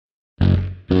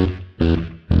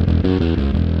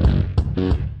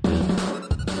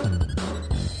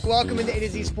Welcome into A to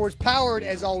Z Sports, powered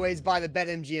as always by the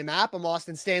BetMGM app. I'm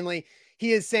Austin Stanley.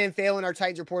 He is Sam Phelan, our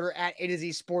Titans reporter at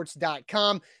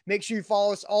A2ZSports.com. Make sure you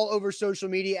follow us all over social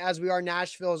media, as we are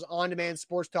Nashville's on-demand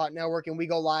sports talk network, and we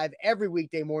go live every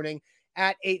weekday morning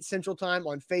at 8 Central Time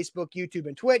on Facebook, YouTube,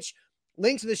 and Twitch.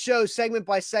 Links to the show segment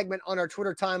by segment on our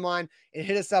Twitter timeline, and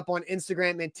hit us up on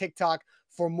Instagram and TikTok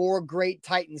for more great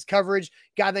Titans coverage.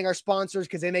 Gotta thank our sponsors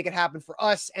because they make it happen for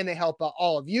us, and they help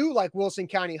all of you, like Wilson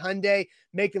County Hyundai.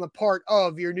 Make them a part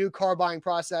of your new car buying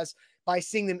process by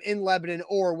seeing them in Lebanon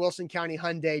or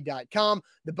wilsoncountyhyundai.com.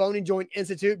 The Bone and Joint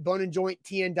Institute,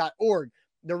 boneandjointtn.org,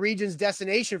 the region's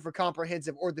destination for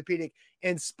comprehensive orthopedic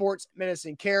and sports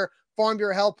medicine care. Farm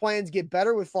Bureau Health Plans. Get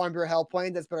better with Farm Bureau Health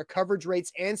Plans. That's better coverage,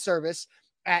 rates, and service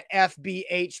at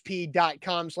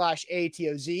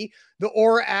fbhp.com/ATOZ. The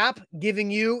Aura app, giving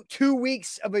you 2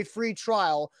 weeks of a free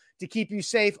trial to keep you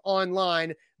safe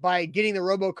online by getting the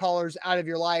robocallers out of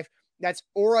your life. That's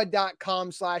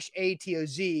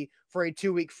aura.com/ATOZ for a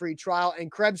 2-week free trial.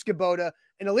 And Krebs Kubota,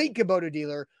 an elite Kubota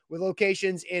dealer with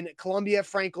locations in Columbia,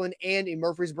 Franklin, and in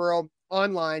Murfreesboro,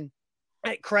 online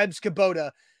at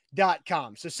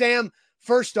KrebsKubota.com. So, Sam,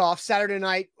 first off, Saturday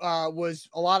night was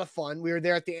a lot of fun. We were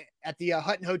there at the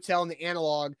Hutton Hotel in the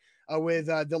Analog with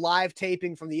the live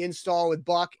taping from the install with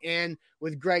Buck and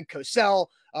with Greg Cosell.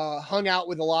 Hung out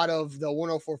with a lot of the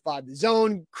 104.5 The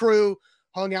Zone crew.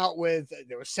 Hung out with,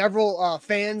 there were several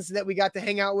fans that we got to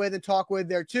hang out with and talk with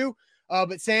there too.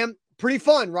 But Sam, pretty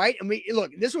fun, right? I mean,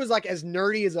 look, this was like as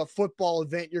nerdy as a football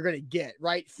event you're going to get,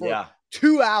 right? For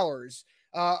 2 hours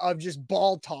of just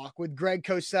ball talk with Greg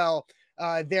Cosell.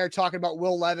 They're talking about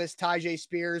Will Levis, Tyjae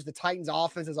Spears, the Titans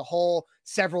offense as a whole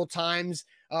several times,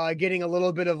 getting a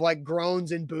little bit of like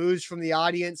groans and boos from the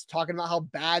audience, talking about how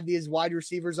bad these wide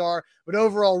receivers are. But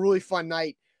overall, really fun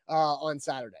night on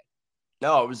Saturday.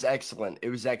 No, it was excellent.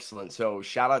 It was excellent. So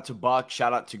shout out to Buck,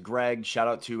 shout out to Greg, shout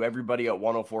out to everybody at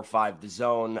 104.5 The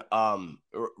Zone.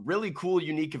 Really cool,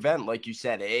 unique event. Like you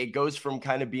said, it goes from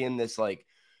kind of being this like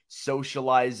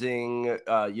socializing,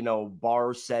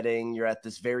 bar setting. You're at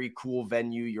this very cool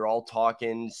venue. You're all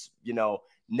talking,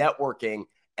 networking.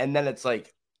 And then it's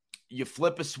like, you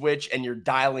flip a switch and you're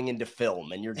dialing into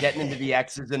film and you're getting into the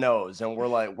X's and O's. And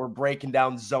we're breaking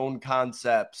down zone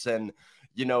concepts and,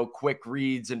 quick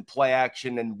reads and play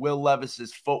action and Will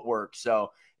Levis's footwork.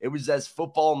 So it was as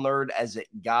football nerd as it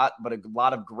got, but a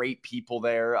lot of great people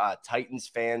there. Titans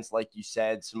fans, like you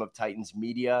said, some of Titans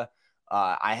media.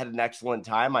 I had an excellent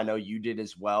time. I know you did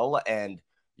as well. And,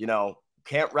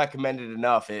 can't recommend it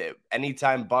enough.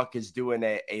 Anytime Buck is doing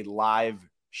a live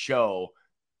show,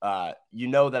 that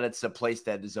it's a place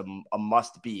that is a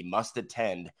must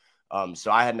attend.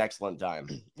 So I had an excellent time.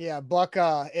 Yeah, Buck,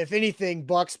 if anything,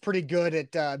 Buck's pretty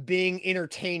good at being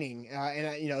entertaining.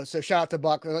 So shout out to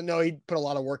Buck. No, he put a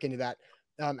lot of work into that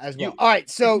as well. All right,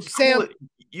 so Sam, cool.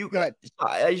 Go ahead.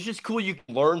 It's just cool you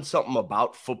can learn something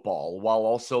about football while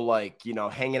also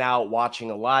hanging out, watching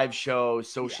a live show,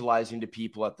 socializing to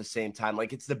people at the same time.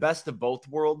 Like it's the best of both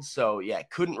worlds. So yeah,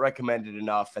 couldn't recommend it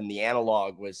enough. And the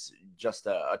Analog was just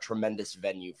a tremendous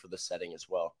venue for the setting as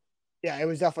well. Yeah, it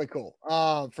was definitely cool,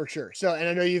 for sure. So, and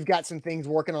I know you've got some things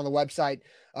working on the website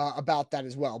about that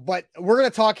as well. But we're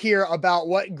going to talk here about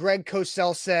what Greg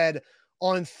Cosell said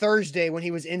on Thursday when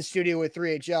he was in studio with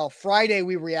 3HL. Friday,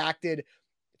 we reacted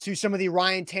to some of the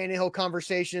Ryan Tannehill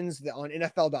conversations on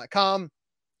NFL.com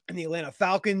and the Atlanta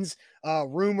Falcons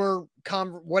rumor,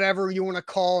 whatever you want to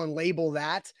call and label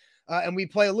that. And we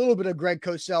play a little bit of Greg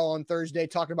Cosell on Thursday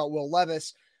talking about Will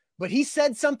Levis. But he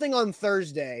said something on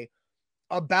Thursday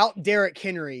about Derrick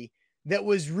Henry that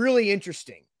was really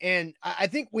interesting. And I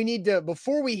think we need to,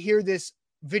 before we hear this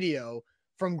video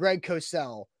from Greg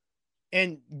Cosell,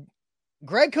 and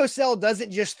Greg Cosell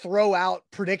doesn't just throw out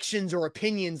predictions or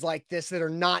opinions like this that are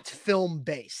not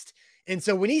film-based. And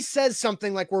so when he says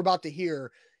something like we're about to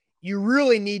hear, you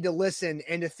really need to listen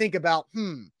and to think about,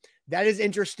 that is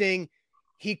interesting.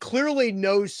 He clearly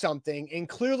knows something and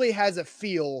clearly has a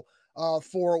feel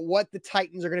for what the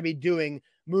Titans are going to be doing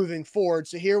moving forward.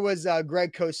 So here was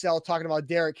Greg Cosell talking about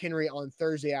Derrick Henry on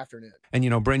Thursday afternoon. And,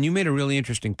 Bren, you made a really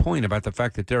interesting point about the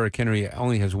fact that Derrick Henry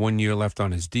only has 1 year left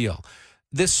on his deal.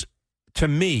 This, to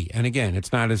me, and again,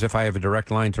 it's not as if I have a direct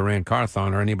line to Rand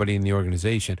Carthon or anybody in the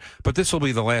organization, but this will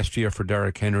be the last year for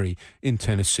Derrick Henry in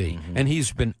Tennessee. Mm-hmm. And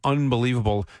he's been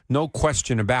unbelievable, no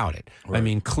question about it. Right. I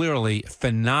mean, clearly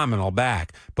phenomenal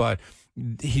back, but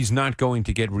he's not going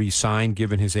to get re-signed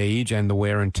given his age and the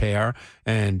wear and tear.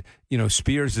 And,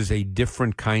 Spears is a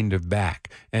different kind of back.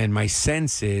 And my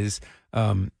sense is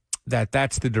that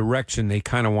that's the direction they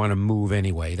kind of want to move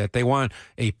anyway, that they want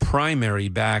a primary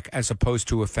back as opposed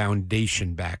to a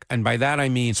foundation back. And by that, I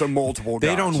mean, so multiple they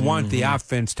guys. don't want the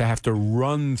offense to have to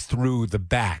run through the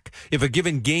back. If a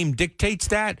given game dictates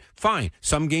that, fine.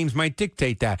 Some games might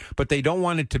dictate that, but they don't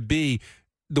want it to be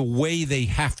the way they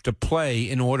have to play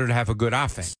in order to have a good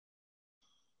offense.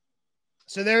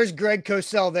 So there's Greg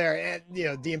Cosell there.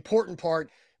 And, the important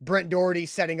part, Brent Doherty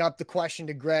setting up the question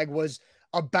to Greg was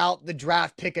about the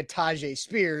draft pick of Tajay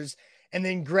Spears. And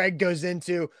then Greg goes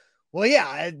into, well,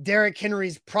 yeah, Derrick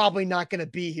Henry's probably not going to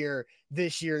be here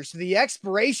this year. So the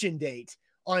expiration date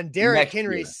on Derrick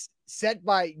Henry set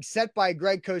by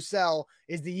Greg Cosell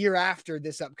is the year after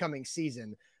this upcoming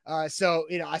season. So,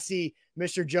 I see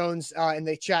Mr. Jones in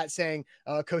the chat saying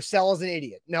Cosell is an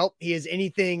idiot. Nope, he is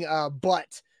anything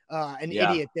but an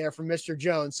idiot there from Mr.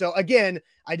 Jones. So again,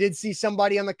 I did see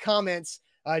somebody on the comments,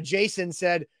 Jason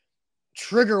said,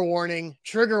 trigger warning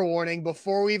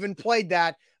before we even played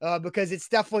that, because it's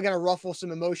definitely going to ruffle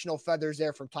some emotional feathers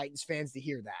there from Titans fans to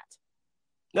hear that.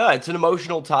 No, it's an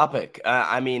emotional topic.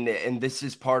 And this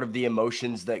is part of the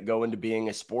emotions that go into being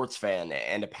a sports fan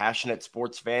and a passionate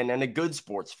sports fan and a good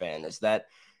sports fan, is that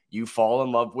you fall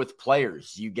in love with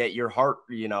players. You get your heart,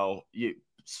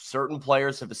 certain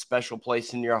players have a special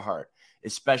place in your heart,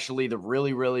 especially the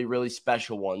really, really, really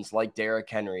special ones like Derrick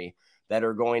Henry that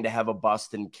are going to have a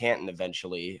bust in Canton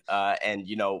eventually and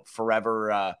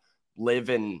forever live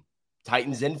in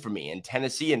Titans infamy and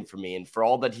Tennessee infamy. And for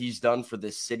all that he's done for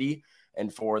this city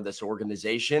and for this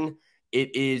organization,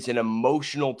 it is an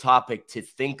emotional topic to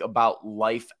think about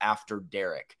life after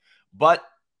Derrick. But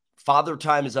Father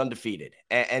Time is undefeated.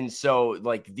 And so,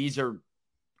 these are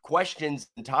questions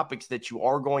and topics that you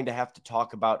are going to have to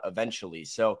talk about eventually.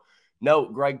 So, no,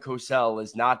 Greg Cosell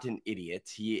is not an idiot.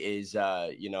 He is,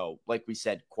 like we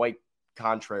said, quite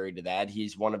contrary to that.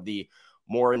 He's one of the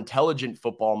more intelligent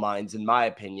football minds, in my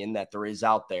opinion, that there is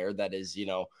out there that is,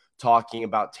 talking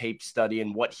about tape study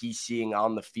and what he's seeing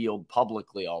on the field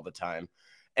publicly all the time.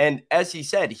 And as he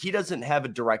said, he doesn't have a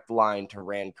direct line to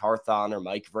Rand Carthon or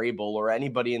Mike Vrabel or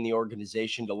anybody in the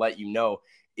organization to let you know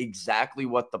exactly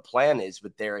what the plan is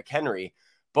with Derrick Henry.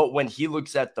 But when he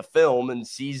looks at the film and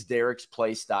sees Derrick's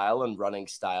play style and running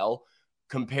style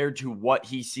compared to what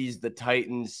he sees the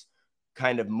Titans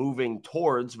kind of moving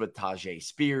towards with Tajay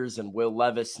Spears and Will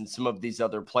Levis and some of these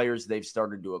other players they've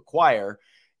started to acquire,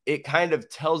 it kind of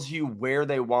tells you where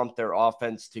they want their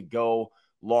offense to go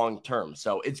long term.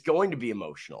 So it's going to be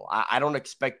emotional. I don't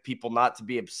expect people not to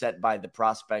be upset by the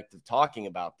prospect of talking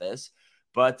about this,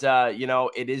 but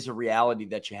it is a reality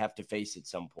that you have to face at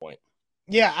some point.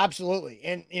 Yeah, absolutely.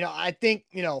 And, I think,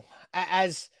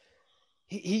 as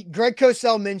Greg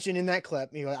Cosell mentioned in that clip,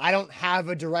 I don't have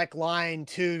a direct line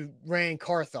to Rand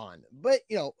Carthon, but,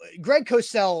 Greg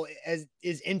Cosell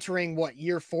is entering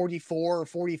year 44 or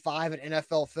 45 at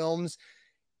NFL Films.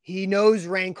 He knows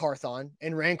Rand Carthon,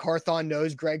 and Rand Carthon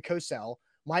knows Greg Cosell.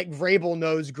 Mike Vrabel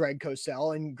knows Greg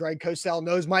Cosell, and Greg Cosell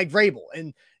knows Mike Vrabel.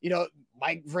 And,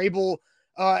 Mike Vrabel,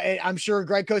 and I'm sure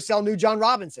Greg Cosell knew John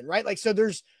Robinson, right? So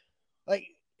there's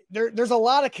a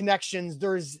lot of connections.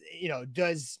 There's,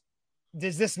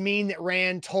 does this mean that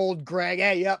Rand told Greg,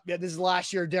 hey, this is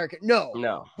last year, Derrick?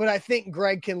 No. But I think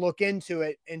Greg can look into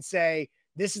it and say,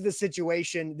 this is the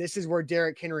situation. This is where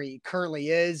Derrick Henry currently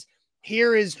is.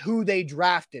 Here is who they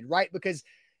drafted, right? Because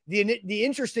the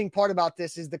interesting part about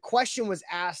this is the question was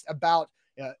asked about,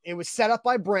 it was set up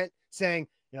by Brent saying,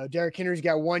 Derrick Henry's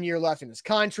got 1 year left in his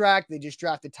contract. They just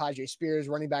drafted Tajay Spears,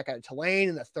 running back out of Tulane,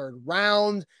 in the 3rd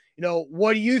round.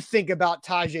 What do you think about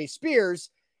Tajay Spears?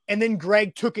 And then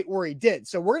Greg took it where he did.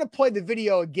 So we're going to play the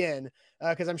video again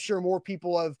because I'm sure more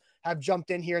people have jumped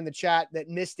in here in the chat that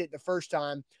missed it the first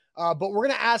time. But we're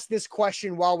going to ask this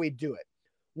question while we do it.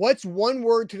 What's one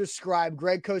word to describe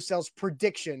Greg Cosell's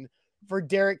prediction for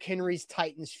Derrick Henry's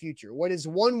Titans future? What is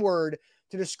one word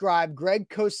to describe Greg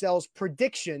Cosell's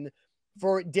prediction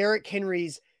for Derrick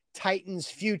Henry's Titans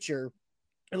future?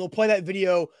 And we'll play that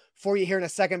video for you here in a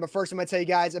second. But first, I'm going to tell you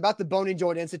guys about the Bone and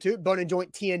Joint Institute,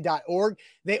 boneandjointtn.org.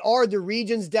 They are the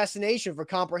region's destination for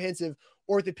comprehensive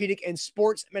orthopedic and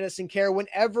sports medicine care.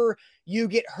 Whenever you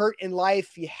get hurt in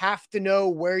life, you have to know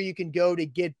where you can go to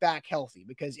get back healthy,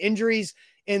 because injuries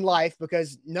in life,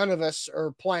 because none of us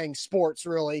are playing sports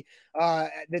really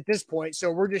at this point. So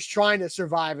we're just trying to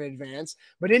survive and advance,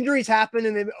 but injuries happen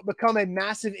and they become a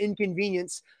massive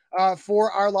inconvenience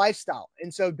for our lifestyle.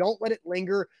 And so don't let it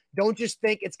linger. Don't just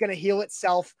think it's going to heal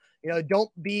itself.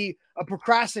 Don't be a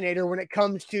procrastinator when it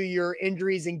comes to your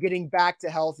injuries and getting back to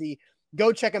healthy.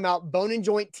 Go check them out,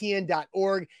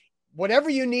 boneandjointtn.org. whatever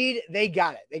you need, they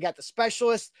got it. They got the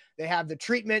specialist. They have the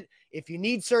treatment. If you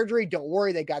need surgery, don't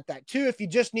worry. They got that too. If you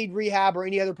just need rehab or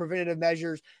any other preventative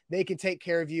measures, they can take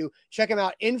care of you. Check them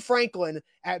out in Franklin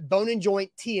at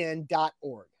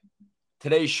boneandjointtn.org.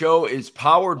 Today's show is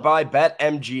powered by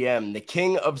BetMGM, the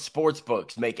king of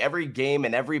sportsbooks. Make every game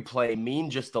and every play mean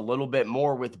just a little bit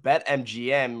more with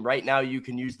BetMGM. Right now, you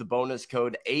can use the bonus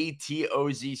code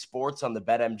ATOZ Sports on the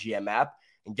BetMGM app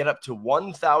and get up to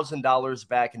 $1,000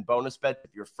 back in bonus bet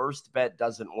if your first bet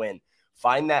doesn't win.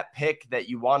 Find that pick that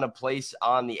you want to place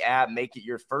on the app. Make it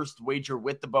your first wager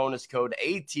with the bonus code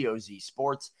ATOZ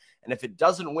Sports. And if it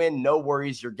doesn't win, no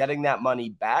worries. You're getting that money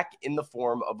back in the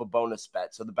form of a bonus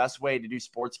bet. So the best way to do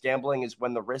sports gambling is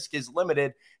when the risk is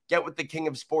limited. Get with the king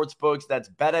of sportsbooks. That's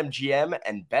BetMGM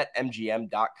and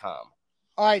BetMGM.com.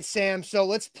 All right, Sam. So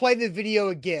let's play the video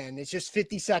again. It's just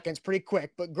 50 seconds, pretty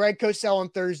quick. But Greg Cosell on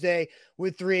Thursday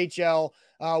with 3HL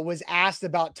was asked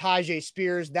about Tyjae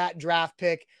Spears, that draft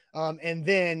pick. And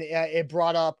then it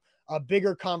brought up a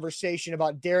bigger conversation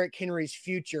about Derrick Henry's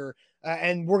future.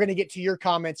 And we're going to get to your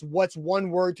comments. What's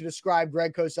one word to describe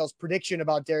Greg Cosell's prediction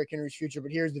about Derrick Henry's future?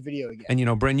 But here's the video again. And,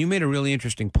 Bren, you made a really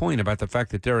interesting point about the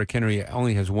fact that Derrick Henry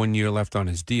only has 1 year left on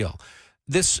his deal.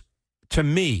 This, to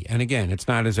me, and again, it's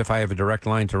not as if I have a direct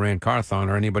line to Rand Carthon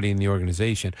or anybody in the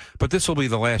organization, but this will be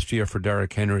the last year for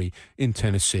Derrick Henry in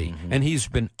Tennessee. Mm-hmm. And he's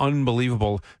been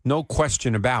unbelievable, no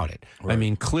question about it. Right. I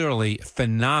mean, clearly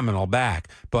phenomenal back,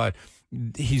 but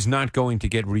he's not going to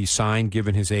get re-signed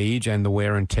given his age and the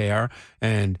wear and tear.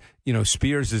 And,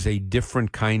 Spears is a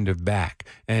different kind of back.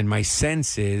 And my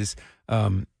sense is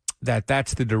that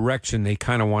that's the direction they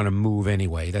kind of want to move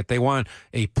anyway, that they want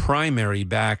a primary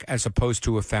back as opposed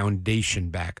to a foundation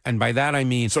back. And by that, I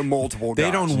mean, so multiple guys.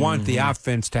 They don't want the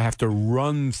offense to have to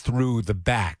run through the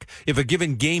back. If a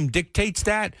given game dictates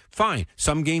that, fine.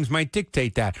 Some games might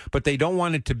dictate that, but they don't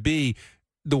want it to be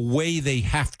the way they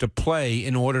have to play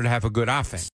in order to have a good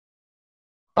offense.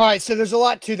 All right, so there's a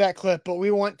lot to that clip, but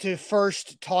we want to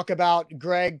first talk about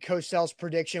Greg Cosell's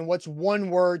prediction. What's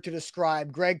one word to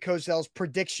describe Greg Cosell's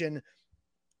prediction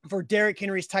for Derrick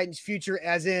Henry's Titans future,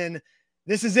 as in,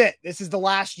 this is it. This is the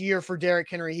last year for Derrick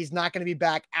Henry. He's not going to be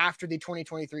back after the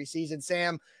 2023 season.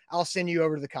 Sam, I'll send you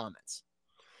over to the comments.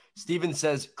 Steven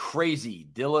says crazy.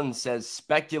 Dylan says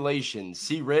speculation.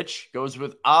 C. Rich goes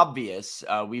with obvious.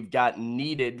 We've got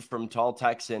needed from Tall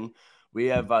Texan. We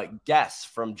have guess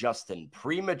from Justin.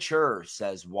 Premature,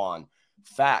 says Juan.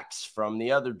 Facts from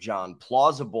the other John.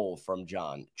 Plausible from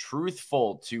John.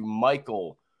 Truthful to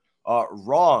Michael.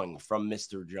 Wrong from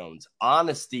Mr. Jones.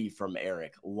 Honesty from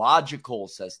Eric. Logical,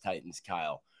 says Titans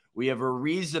Kyle. We have a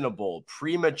reasonable,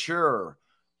 premature,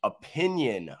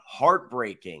 opinion,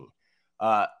 heartbreaking,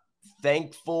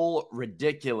 thankful,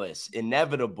 ridiculous,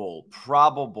 inevitable,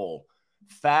 probable,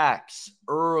 facts,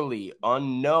 early,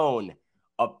 unknown,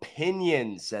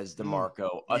 opinion, says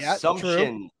DeMarco,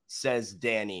 assumption, true, says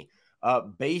Danny,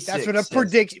 basic. That's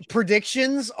what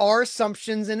predictions are,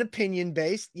 assumptions and opinion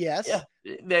based. Yes. Yeah,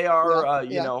 they are,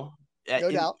 no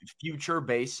doubt, future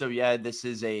based. So yeah, this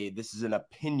is an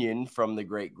opinion from the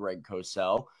great Greg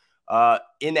Cosell.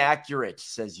 Inaccurate,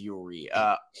 says Yuri.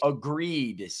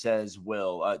 Agreed, says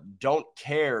Will. Don't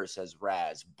care, says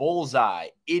Raz. Bullseye,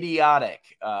 idiotic,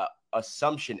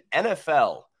 assumption.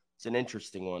 NFL, it's an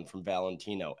interesting one from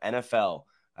Valentino. NFL,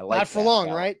 I like. Not for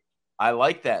long, right? I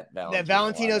like that, Valentino. That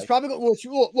Valentino's probably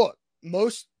look.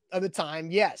 Most of the time,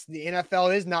 yes, the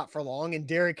NFL is not for long, and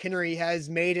Derrick Henry has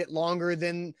made it longer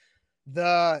than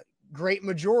the great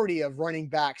majority of running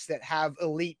backs that have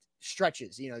elite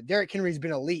stretches. Derrick Henry's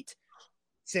been elite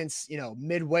since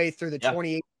midway through the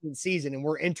 2018 season, and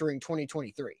we're entering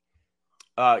 2023.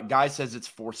 Guy says it's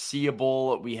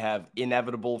foreseeable. We have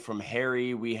inevitable from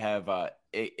Harry. We have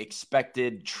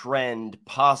expected, trend,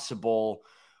 possible,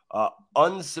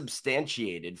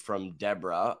 unsubstantiated from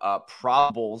Deborah.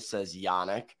 Probable, says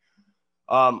Yannick.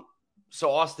 So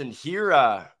Austin,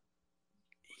 here.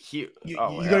 You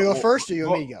gonna go first, or you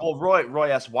want me to go? Well,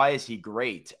 Roy asks, why is he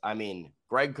great? I mean,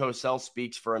 Greg Cosell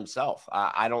speaks for himself.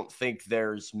 I don't think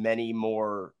there's many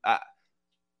more.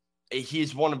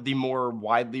 He's one of the more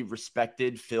widely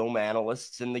respected film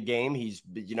analysts in the game. He's,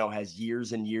 has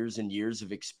years and years and years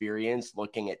of experience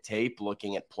looking at tape,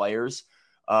 looking at players,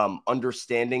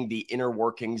 understanding the inner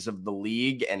workings of the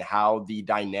league and how the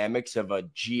dynamics of a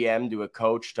GM to a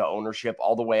coach to ownership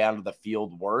all the way out of the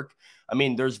field work. I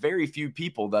mean, there's very few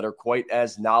people that are quite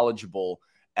as knowledgeable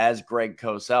as Greg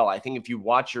Cosell. I think if you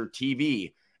watch your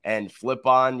TV and flip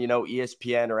on,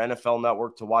 ESPN or NFL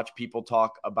Network to watch people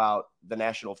talk about the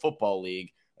National Football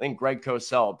League, I think Greg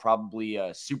Cosell probably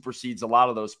supersedes a lot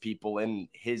of those people in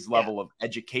his level of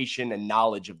education and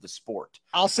knowledge of the sport.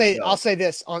 I'll say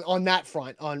this on that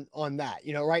front, on that,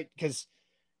 right? Because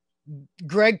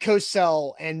Greg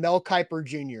Cosell and Mel Kiper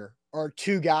Jr. are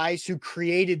two guys who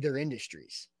created their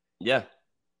industries. Yeah.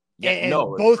 And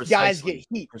both guys get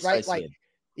heat, right? Like,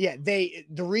 the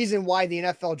reason why the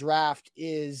NFL draft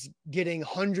is getting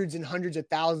hundreds and hundreds of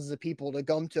thousands of people to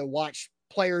come to watch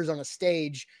players on a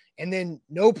stage, and then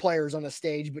no players on a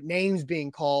stage, but names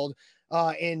being called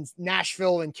in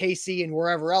Nashville and KC and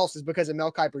wherever else, is because of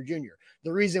Mel Kiper Jr.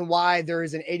 The reason why there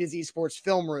is an A to Z Sports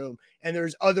film room and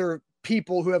there's other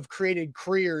people who have created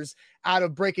careers out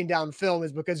of breaking down film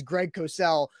is because Greg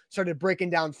Cosell started breaking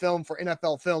down film for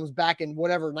NFL Films back in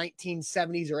whatever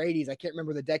 1970s or 80s. I can't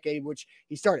remember the decade which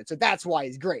he started. So that's why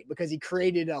he's great, because he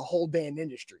created a whole damn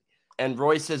industry. And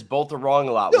Roy says both are wrong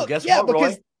a lot. Well, guess what,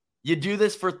 Roy? You do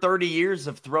this for 30 years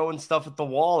of throwing stuff at the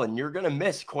wall, and you're going to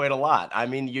miss quite a lot. I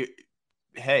mean,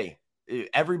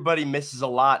 everybody misses a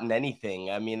lot in anything.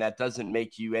 I mean, that doesn't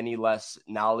make you any less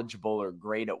knowledgeable or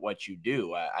great at what you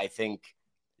do. I think,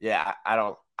 I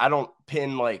don't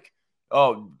pin like,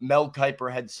 oh, Mel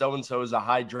Kiper had so-and-so as a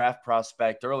high draft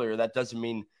prospect earlier. That doesn't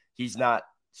mean he's not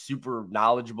super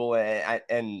knowledgeable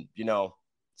and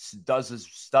does his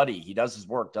study. He does his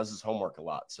work, does his homework a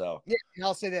lot. So yeah, and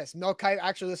I'll say this: Mel Kiper.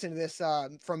 Actually, listened to this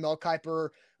from Mel Kiper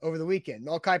over the weekend.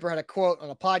 Mel Kiper had a quote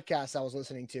on a podcast I was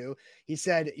listening to. He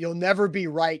said, "You'll never be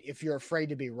right if you're afraid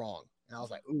to be wrong." And I was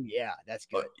like, "Ooh, yeah, that's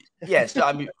good." Yeah, so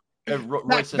I mean,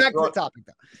 back to the topic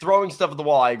though. Throwing stuff at the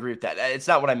wall, I agree with that. It's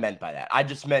not what I meant by that. I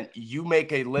just meant you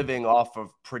make a living off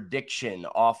of prediction,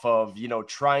 off of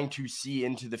trying to see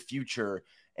into the future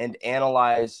and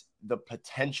analyze the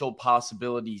potential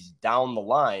possibilities down the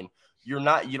line. You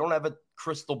don't have a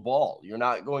crystal ball. You're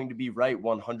not going to be right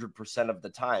 100% of the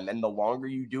time. And the longer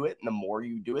you do it and the more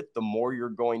you do it, the more you're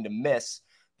going to miss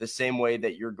the same way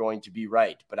that you're going to be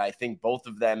right. But I think both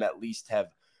of them at least have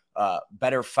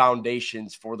better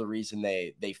foundations for the reason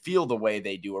they feel the way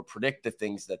they do or predict the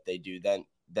things that they do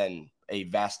than a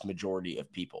vast majority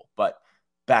of people. But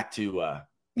back to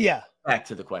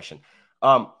the question.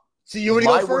 So you want to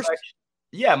go first?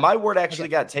 My word actually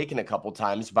got taken a couple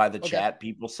times by the chat.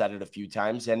 People said it a few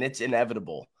times, and it's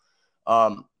inevitable.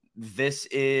 This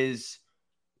is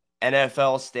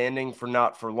NFL standing for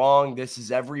not for long. This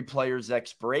is every player's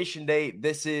expiration date.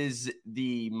 This is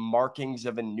the markings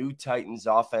of a new Titans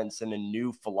offense and a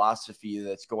new philosophy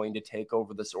that's going to take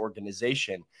over this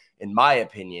organization, in my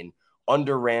opinion,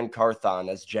 under Rand Carthon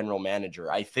as general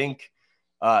manager. I think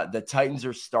the Titans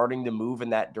are starting to move in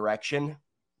that direction.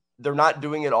 They're not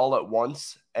doing it all at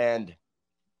once. And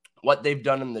what they've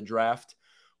done in the draft,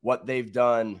 what they've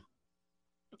done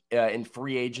in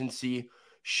free agency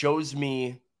shows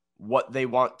me what they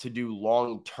want to do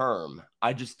long term.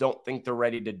 I just don't think they're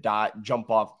ready to jump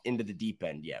off into the deep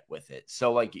end yet with it.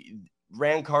 So like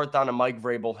Rand Carthon and Mike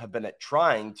Vrabel have been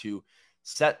trying to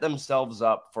set themselves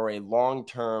up for a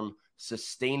long-term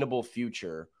sustainable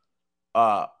future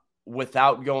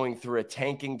without going through a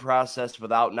tanking process,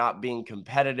 without not being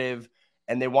competitive.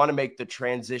 And they want to make the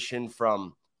transition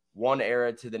from one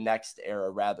era to the next era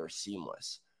rather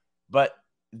seamless. But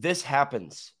this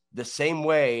happens the same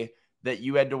way that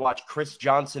you had to watch Chris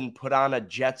Johnson put on a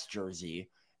Jets jersey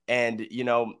and,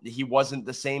 he wasn't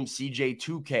the same CJ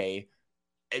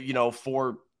 2K,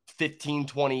 for 15,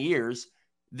 20 years.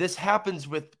 This happens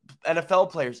with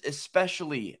NFL players,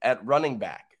 especially at running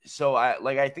back. So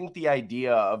I think the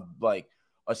idea of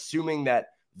assuming that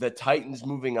the Titans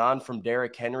moving on from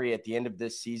Derrick Henry at the end of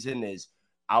this season is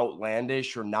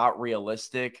outlandish or not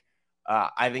realistic.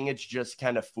 I think it's just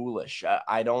kind of foolish.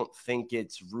 I don't think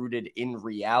it's rooted in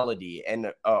reality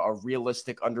and a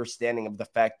realistic understanding of the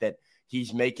fact that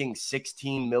he's making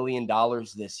 $16 million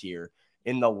this year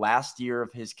in the last year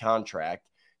of his contract.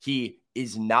 He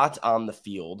is not on the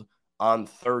field on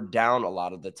third down a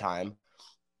lot of the time.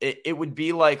 It would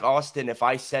be like, Austin, if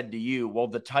I said to you, well,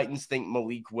 the Titans think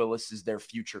Malik Willis is their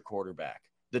future quarterback.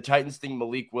 The Titans think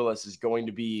Malik Willis is going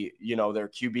to be, their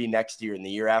QB next year and the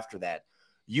year after that.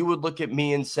 You would look at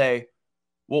me and say,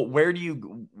 well,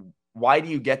 why do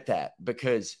you get that?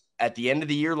 Because at the end of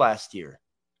the year last year,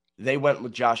 they went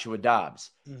with Joshua Dobbs.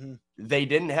 Mm-hmm. They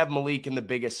didn't have Malik in the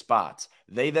biggest spots.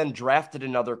 They then drafted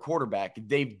another quarterback.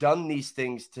 They've done these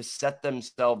things to set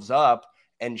themselves up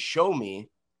and show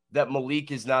me that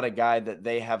Malik is not a guy that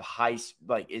they have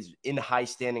is in high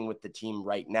standing with the team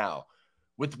right now.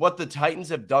 With what the Titans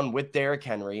have done with Derrick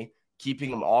Henry,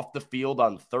 keeping him off the field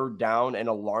on third down an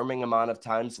alarming amount of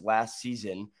times last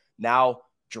season, now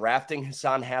drafting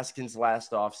Hassan Haskins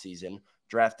last offseason,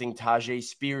 drafting Tajay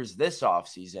Spears this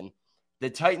offseason, the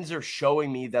Titans are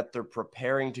showing me that they're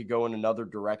preparing to go in another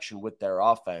direction with their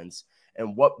offense.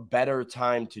 And what better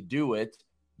time to do it,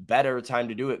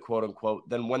 quote unquote,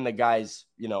 than when the guy's,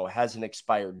 has an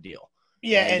expired deal.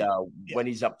 Yeah. And when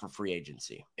he's up for free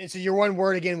agency. And so your one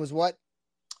word again was what?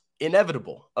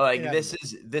 Inevitable. Inevitable.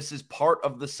 This is part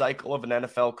of the cycle of an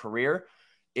NFL career.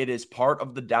 It is part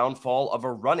of the downfall of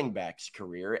a running back's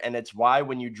career. And it's why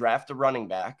when you draft a running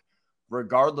back,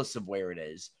 regardless of where it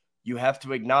is, you have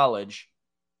to acknowledge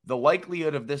the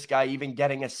likelihood of this guy even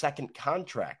getting a second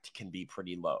contract can be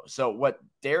pretty low. So what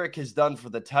Derrick has done for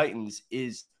the Titans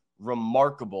is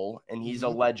remarkable, and he's a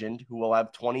legend who will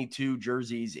have 22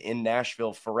 jerseys in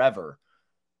Nashville forever.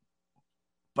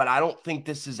 But I don't think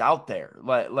this is out there.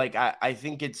 I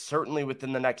think it's certainly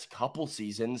within the next couple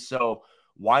seasons. So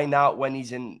why not when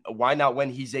he's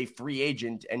a free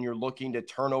agent and you're looking to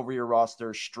turn over your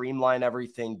roster, streamline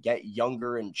everything, get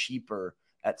younger and cheaper,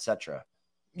 etc.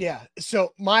 Yeah.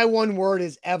 So my one word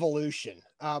is evolution,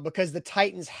 because the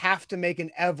Titans have to make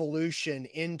an evolution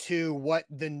into what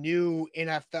the new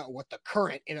NFL, what the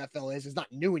current NFL is. It's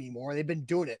not new anymore. They've been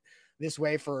doing it this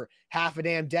way for half a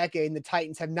damn decade, and the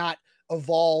Titans have not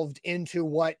evolved into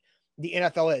what the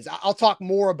NFL is. I'll talk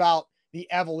more about the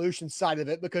evolution side of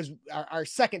it because our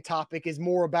second topic is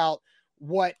more about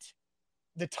what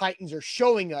the Titans are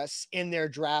showing us in their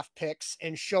draft picks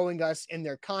and showing us in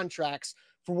their contracts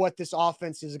for what this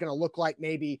offense is going to look like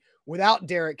maybe without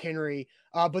Derrick Henry.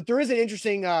 But there is an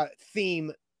interesting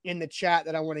theme in the chat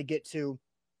that I want to get to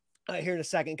here in a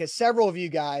second, because several of you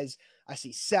guys, I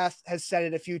see Seth has said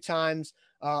it a few times,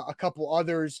 a couple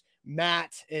others,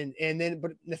 Matt,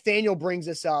 but Nathaniel brings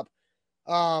this up.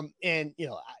 And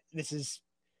this is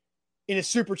in a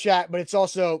super chat, but it's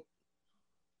also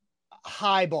a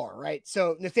high bar, right?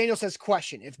 So Nathaniel says,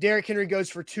 question, if Derrick Henry goes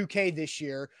for 2K this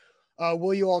year,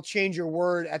 will you all change your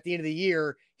word at the end of the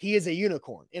year? He is a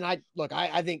unicorn. And I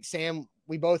think, Sam,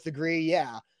 we both agree.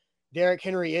 Yeah. Derrick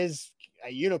Henry is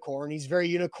a unicorn. He's very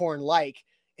unicorn-like.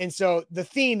 And so the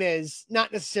theme is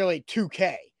not necessarily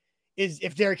 2K, is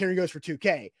if Derrick Henry goes for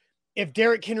 2K. If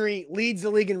Derrick Henry leads the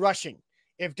league in rushing,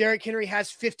 if Derrick Henry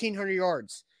has 1,500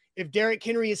 yards, if Derrick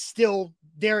Henry is still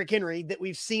Derrick Henry that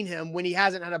we've seen him when he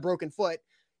hasn't had a broken foot,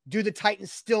 do the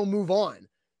Titans still move on?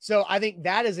 So I think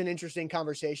that is an interesting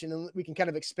conversation, and we can kind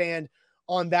of expand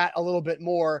on that a little bit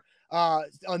more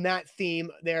on that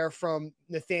theme there from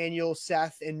Nathaniel,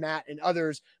 Seth, and Matt, and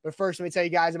others. But first, let me tell you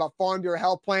guys about Farm Bureau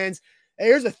Health Plans. Hey,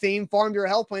 here's a theme. Farm Bureau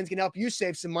Health Plans can help you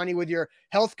save some money with your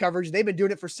health coverage. They've been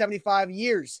doing it for 75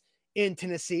 years in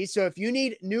Tennessee. So if you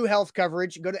need new health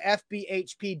coverage, go to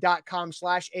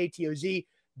fbhp.com/ATOZ.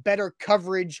 Better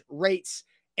coverage, rates,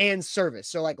 and service.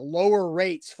 So like lower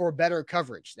rates for better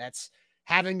coverage. That's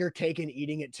having your cake and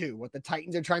eating it too, what the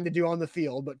Titans are trying to do on the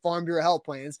field, but Farm Bureau Health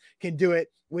Plans can do it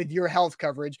with your health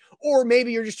coverage. Or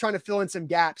maybe you're just trying to fill in some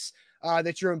gaps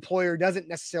that your employer doesn't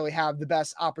necessarily have the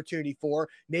best opportunity for.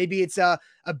 Maybe it's a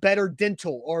better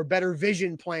dental or better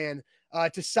vision plan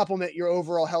to supplement your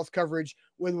overall health coverage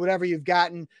with whatever you've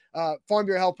gotten. Farm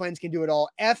Bureau Health Plans can do it all.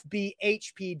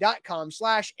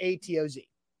 FBHP.com/ATOZ.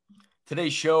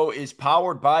 Today's show is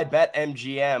powered by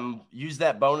BetMGM. Use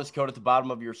that bonus code at the bottom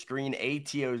of your screen,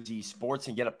 ATOZ Sports,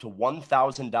 and get up to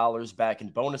 $1,000 back in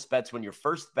bonus bets when your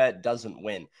first bet doesn't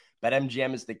win.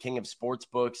 BetMGM is the king of sports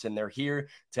books, and they're here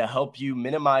to help you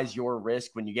minimize your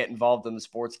risk when you get involved in the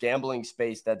sports gambling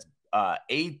space. That's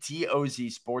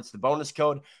ATOZ Sports, the bonus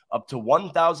code, up to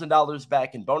 $1,000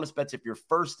 back in bonus bets if your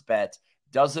first bet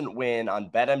doesn't win on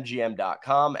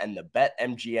BetMGM.com and the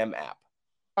BetMGM app.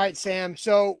 All right, Sam.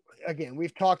 So, again,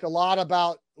 we've talked a lot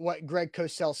about what Greg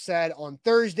Cosell said on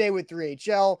Thursday with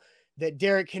 3HL, that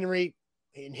Derrick Henry,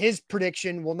 in his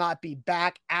prediction, will not be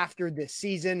back after this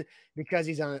season because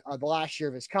he's on the last year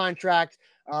of his contract.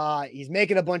 He's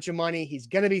making a bunch of money. He's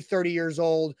going to be 30 years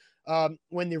old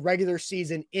when the regular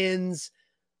season ends.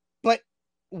 But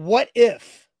what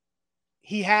if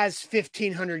he has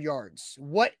 1,500 yards?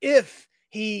 What if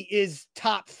he is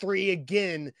top 3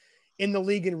 again in the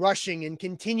league in rushing and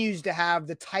continues to have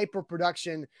the type of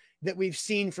production that we've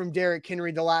seen from Derrick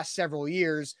Henry the last several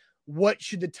years? What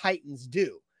should the Titans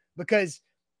do? Because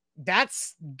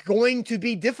that's going to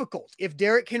be difficult. If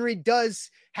Derrick Henry does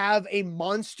have a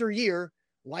monster year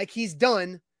like he's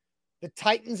done, the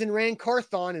Titans and Rand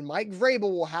Carthon and Mike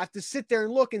Vrabel will have to sit there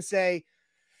and look and say,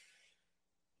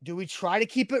 do we try to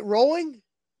keep it rolling?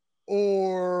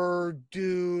 Or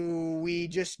do we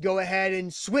just go ahead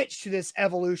and switch to this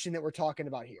evolution that we're talking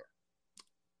about here?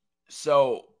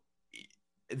 So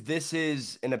this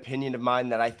is an opinion of mine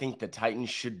that I think the Titans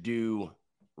should do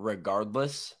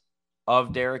regardless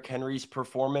of Derrick Henry's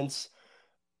performance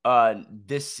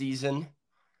this season.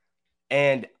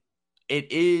 And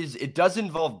it does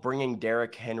involve bringing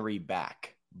Derrick Henry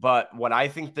back. But what I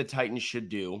think the Titans should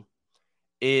do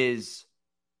is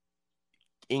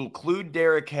include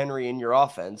Derrick Henry in your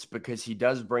offense because he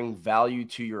does bring value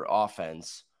to your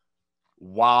offense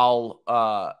while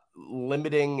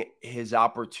limiting his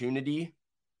opportunity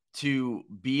to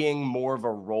being more of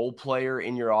a role player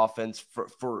in your offense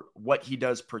for what he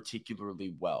does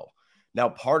particularly well. Now,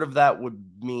 part of that would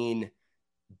mean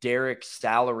Derrick's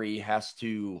salary has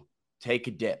to take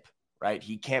a dip, right?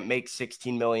 He can't make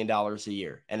 $16 million a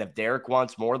year. And if Derrick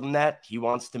wants more than that, he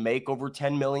wants to make over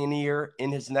 $10 million a year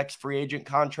in his next free agent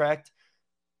contract,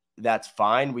 that's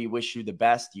fine. We wish you the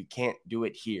best. You can't do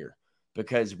it here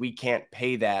because we can't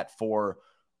pay that for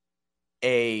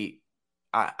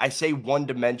I say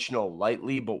one-dimensional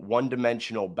lightly, but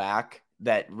one-dimensional back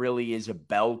that really is a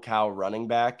bell cow running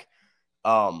back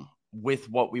with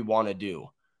what we want to do.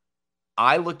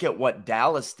 I look at what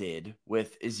Dallas did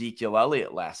with Ezekiel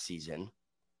Elliott last season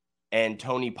and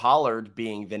Tony Pollard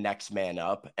being the next man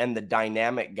up and the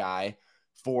dynamic guy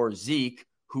for Zeke,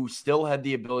 who still had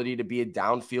the ability to be a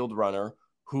downfield runner,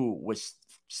 who was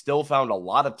still found a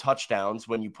lot of touchdowns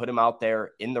when you put him out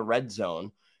there in the red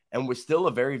zone, and was still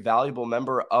a very valuable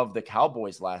member of the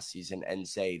Cowboys last season, and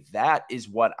say, that is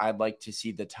what I'd like to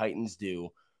see the Titans do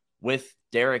with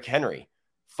Derrick Henry.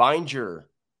 Find your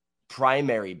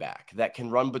primary back that can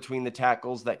run between the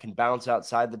tackles, that can bounce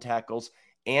outside the tackles,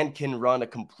 and can run a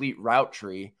complete route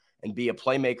tree and be a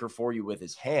playmaker for you with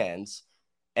his hands,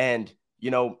 and,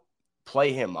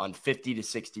 play him on 50 to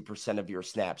 60% of your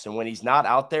snaps. And when he's not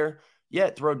out there,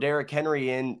 throw Derrick Henry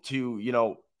in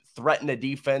to, threaten a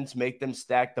defense, make them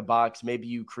stack the box. Maybe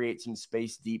you create some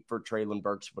space deep for Treylon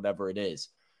Burks, whatever it is.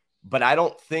 But I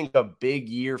don't think a big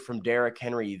year from Derrick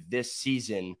Henry this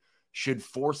season should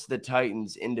force the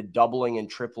Titans into doubling and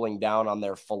tripling down on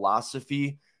their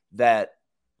philosophy that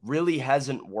really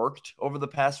hasn't worked over the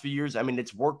past few years. I mean,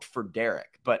 it's worked for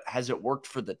Derrick, but has it worked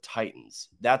for the Titans?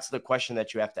 That's the question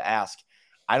that you have to ask.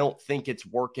 I don't think it's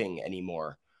working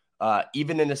anymore.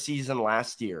 Even in a season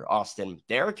last year, Austin,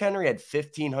 Derrick Henry had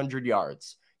 1,500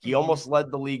 yards. He almost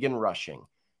led the league in rushing.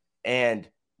 And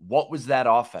what was that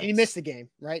offense? And he missed the game,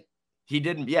 right? He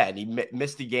didn't. Yeah, and he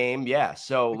missed the game. Yeah.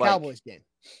 So the Cowboys game.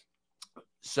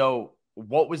 So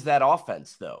what was that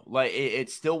offense, though?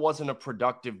 It still wasn't a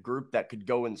productive group that could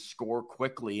go and score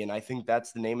quickly. And I think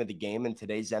that's the name of the game in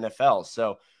today's NFL.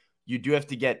 So you do have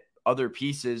to get other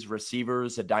pieces,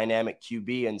 receivers, a dynamic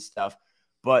QB and stuff.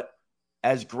 But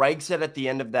as Greg said at the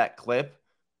end of that clip,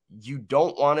 you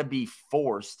don't want to be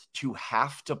forced to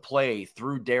have to play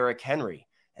through Derrick Henry.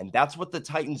 And that's what the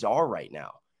Titans are right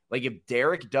now. Like, if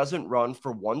Derrick doesn't run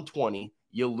for 120,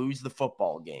 you lose the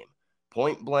football game.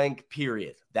 Point blank,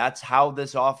 period. That's how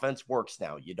this offense works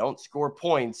now. You don't score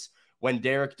points when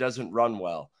Derrick doesn't run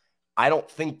well. I don't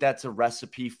think that's a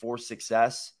recipe for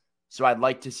success. So I'd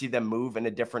like to see them move in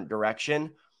a different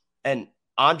direction. And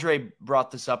Andre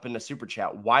brought this up in the super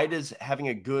chat. Why does having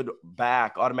a good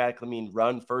back automatically mean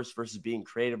run first versus being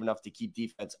creative enough to keep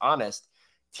defense honest?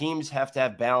 Teams have to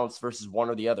have balance versus one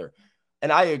or the other.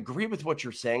 And I agree with what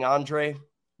you're saying, Andre,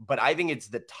 but I think it's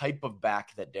the type of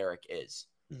back that Derrick is.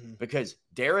 Because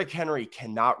Derrick Henry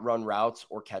cannot run routes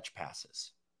or catch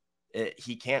passes.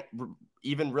 He can't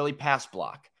even really pass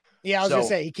block. Yeah, I was going to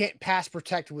say, he can't pass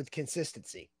protect with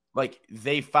consistency. Like,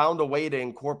 they found a way to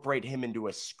incorporate him into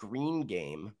a screen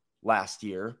game last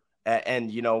year and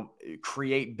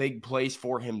create big plays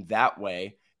for him that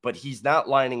way. But he's not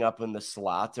lining up in the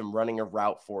slot and running a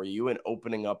route for you and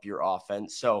opening up your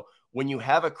offense. So when you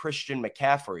have a Christian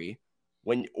McCaffrey,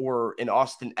 or an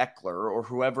Austin Eckler or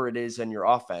whoever it is in your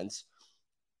offense,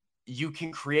 you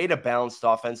can create a balanced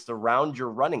offense around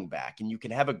your running back, and you can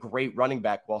have a great running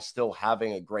back while still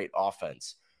having a great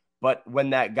offense. But when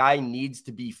that guy needs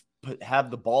to have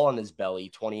the ball on his belly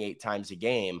 28 times a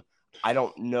game, I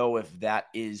don't know if that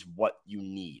is what you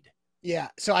need. Yeah,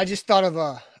 so I just thought of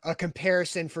a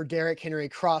comparison for Derrick Henry,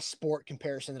 cross-sport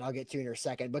comparison that I'll get to in a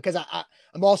second, because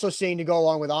I'm also seeing, to go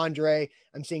along with Andre,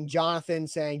 I'm seeing Jonathan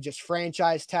saying just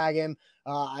franchise tag him.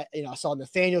 I saw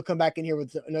Nathaniel come back in here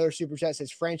with another super chat that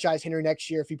says franchise Henry next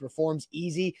year if he performs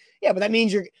easy. Yeah, but that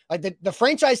means you're like the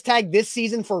franchise tag this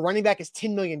season for running back is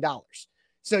 $10 million.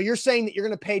 So you're saying that you're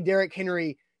going to pay Derrick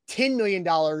Henry $10 million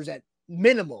at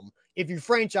minimum if you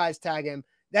franchise tag him.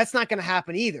 That's not going to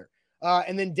happen either.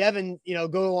 And then Devin,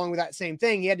 go along with that same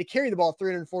thing. He had to carry the ball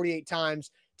 348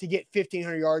 times to get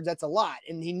 1,500 yards. That's a lot.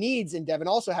 And and Devin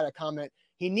also had a comment,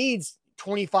 he needs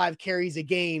 25 carries a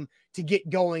game to get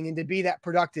going and to be that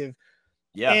productive.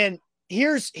 Yeah. And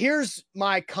here's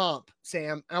my comp,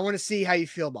 Sam. I want to see how you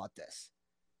feel about this.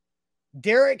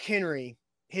 Derrick Henry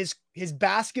his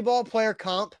basketball player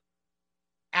comp,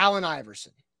 Allen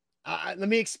Iverson. Let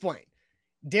me explain.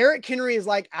 Derrick Henry is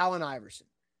like Allen Iverson.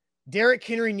 Derrick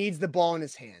Henry needs the ball in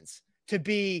his hands to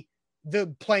be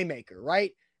the playmaker,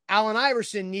 right? Allen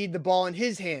Iverson need the ball in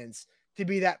his hands to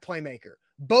be that playmaker.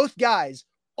 Both guys,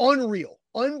 unreal,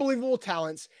 unbelievable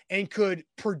talents, and could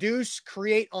produce,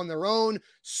 create on their own,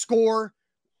 score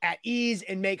at ease,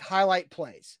 and make highlight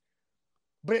plays.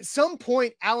 But at some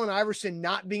point, Allen Iverson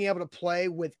not being able to play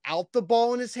without the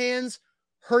ball in his hands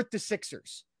hurt the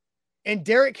Sixers. And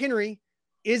Derrick Henry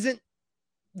isn't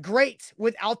great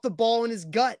without the ball in his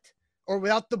gut or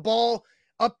without the ball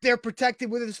up there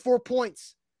protected with his 4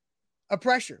 points of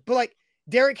pressure. But like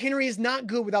Derrick Henry is not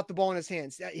good without the ball in his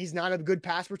hands. He's not a good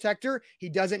pass protector. He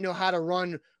doesn't know how to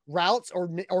run routes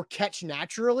or catch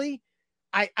naturally.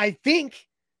 I think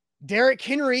Derrick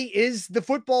Henry is the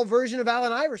football version of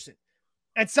Allen Iverson.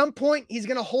 At some point, he's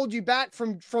going to hold you back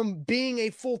from being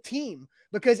a full team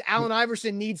because Allen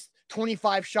Iverson needs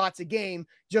 25 shots a game,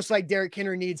 just like Derrick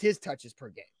Henry needs his touches per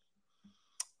game.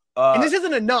 And this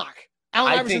isn't a knock.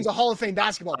 Allen Iverson's a Hall of Fame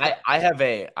basketball player.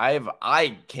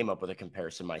 I came up with a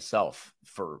comparison myself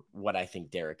for what I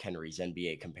think Derrick Henry's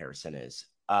NBA comparison is.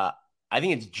 I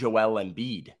think it's Joel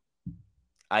Embiid.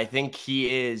 I think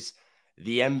he is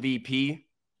the MVP.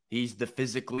 He's the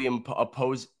physically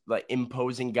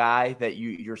imposing guy that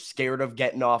you're scared of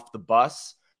getting off the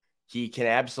bus. He can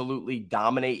absolutely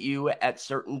dominate you at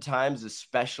certain times,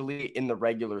 especially in the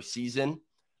regular season.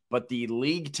 But the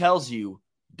league tells you,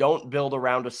 don't build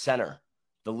around a center.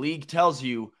 The league tells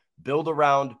you, build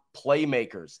around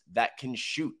playmakers that can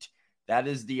shoot. That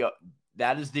is the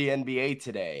NBA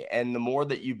today. And the more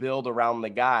that you build around the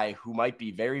guy who might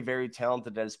be very, very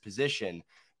talented at his position,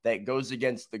 that goes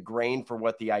against the grain for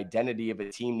what the identity of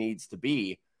a team needs to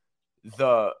be,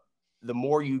 the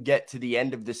more you get to the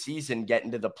end of the season, get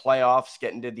into the playoffs,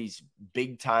 get into these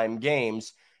big time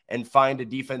games and find a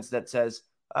defense that says,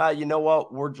 you know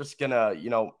what, we're just going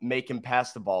to, make him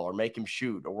pass the ball or make him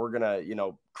shoot, or we're going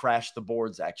to, crash the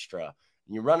boards extra.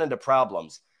 And you run into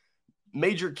problems.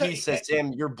 Major Key says,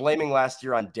 Sam, you're blaming last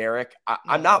year on Derrick.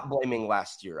 I'm not blaming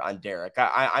last year on Derrick.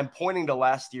 I'm pointing to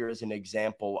last year as an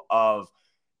example of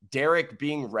Derrick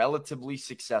being relatively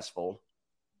successful,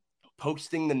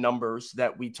 posting the numbers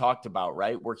that we talked about,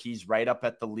 right? Where he's right up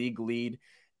at the league lead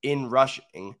in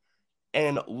rushing,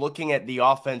 and looking at the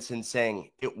offense and saying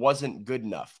it wasn't good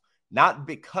enough, not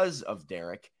because of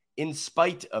Derrick, in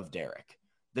spite of Derrick.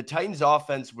 The Titans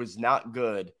offense was not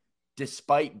good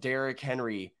despite Derrick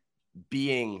Henry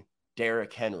being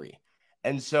Derrick Henry.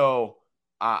 And so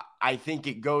I think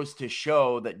it goes to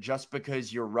show that just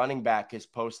because your running back is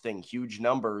posting huge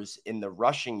numbers in the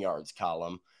rushing yards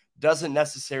column doesn't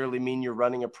necessarily mean you're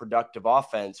running a productive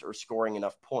offense or scoring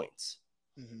enough points.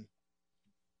 Mm-hmm.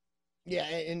 Yeah,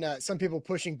 and some people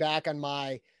pushing back on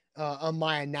my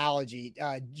analogy.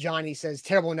 Johnny says,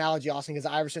 terrible analogy, Austin, because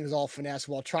Iverson is all finesse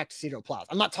while track to Cedar plows.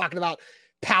 I'm not talking about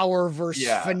power versus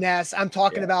finesse. I'm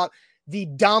talking about the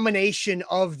domination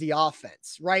of the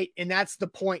offense, right? And that's the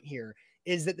point here,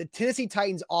 is that the Tennessee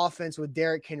Titans offense with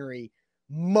Derrick Henry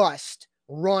must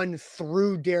run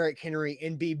through Derrick Henry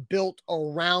and be built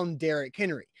around Derrick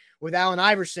Henry. With Allen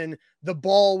Iverson, the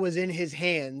ball was in his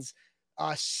hands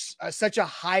such a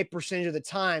high percentage of the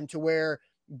time to where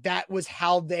that was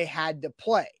how they had to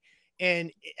play.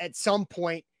 And at some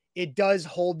point, it does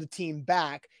hold the team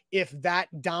back if that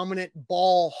dominant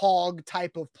ball hog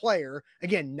type of player,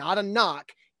 again, not a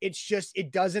knock, it's just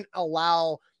it doesn't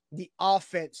allow the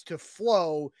offense to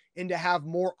flow and to have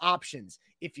more options.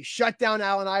 If you shut down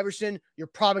Allen Iverson, you're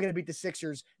probably going to beat the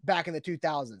Sixers back in the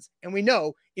 2000s. And we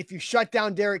know if you shut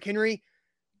down Derrick Henry,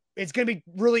 it's going to be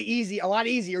really easy, a lot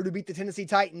easier to beat the Tennessee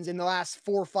Titans in the last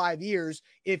 4 or 5 years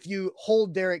if you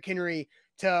hold Derrick Henry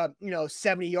to,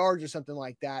 70 yards or something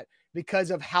like that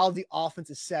because of how the offense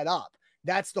is set up.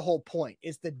 That's the whole point.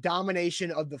 It's the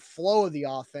domination of the flow of the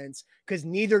offense because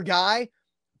neither guy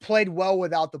played well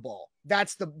without the ball.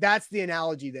 That's the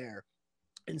analogy there.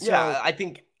 And so I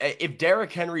think if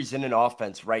Derrick Henry's in an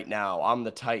offense right now on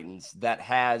the Titans that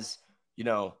has,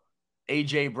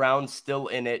 A.J. Brown still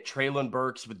in it, Treylon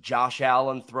Burks with Josh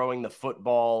Allen throwing the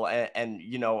football and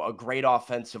a great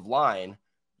offensive line,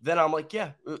 then I'm like,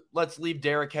 yeah, let's leave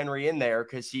Derrick Henry in there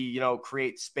because he,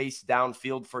 creates space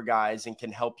downfield for guys and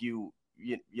can help you,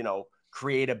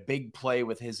 create a big play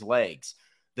with his legs.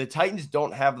 The Titans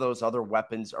don't have those other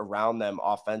weapons around them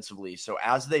offensively. So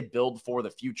as they build for the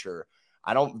future,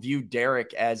 I don't view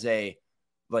Derrick as the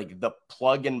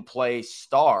plug and play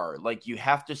star. Like, you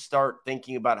have to start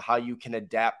thinking about how you can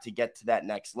adapt to get to that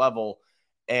next level.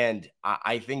 And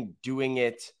I think doing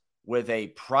it with a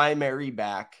primary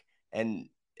back and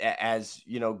as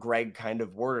Greg kind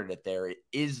of worded it there, it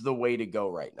is the way to go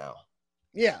right now.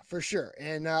 Yeah, for sure.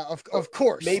 And of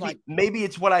course, maybe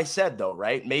it's what I said though,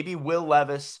 right? Maybe Will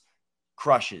Levis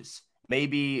crushes.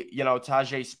 Maybe,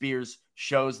 Tajay Spears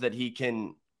shows that he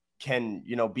can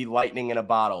be lightning in a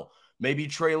bottle. Maybe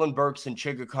Traylon Burks and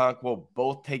Chigaconk will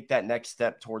both take that next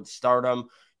step towards stardom.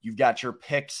 You've got your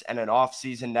picks and an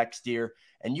offseason next year,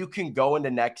 and you can go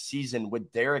into next season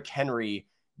with Derrick Henry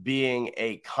being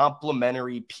a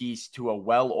complementary piece to a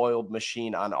well-oiled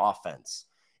machine on offense.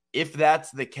 If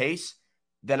that's the case,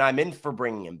 then I'm in for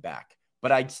bringing him back.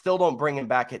 But I still don't bring him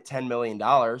back at $10 million.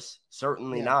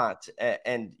 Certainly not.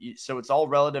 And so it's all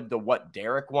relative to what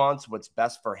Derrick wants, what's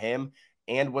best for him,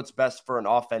 and what's best for an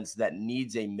offense that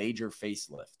needs a major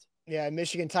facelift. Yeah,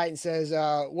 Michigan Titan says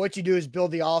what you do is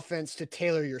build the offense to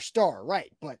tailor your star,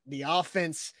 right? But the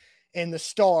offense and the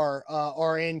star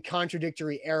are in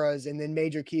contradictory eras. And then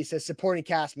Major Key says supporting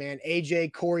cast, man.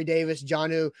 AJ, Corey Davis,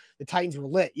 Jonnu, the Titans were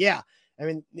lit. Yeah, I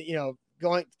mean,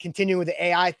 continuing with the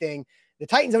AI thing, the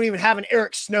Titans don't even have an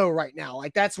Eric Snow right now.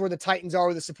 Like that's where the Titans are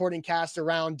with the supporting cast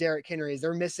around Derrick Henry.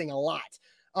 They're missing a lot.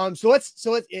 So let's,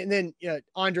 and then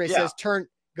Andre says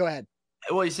go ahead.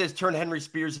 Well, he says turn Henry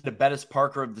Spears into Bettis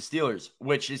Parker of the Steelers,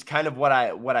 which is kind of what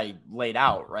I laid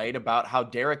out, right? About how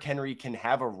Derrick Henry can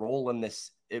have a role in this,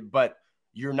 but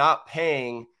you're not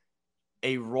paying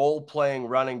a role-playing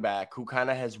running back who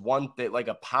kind of has one thing, like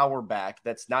a power back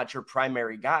that's not your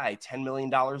primary guy, $10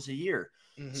 million a year.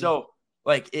 Mm-hmm. So,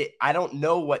 I don't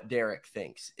know what Derrick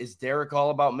thinks. Is Derrick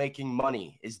all about making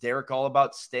money? Is Derrick all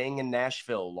about staying in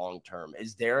Nashville long-term?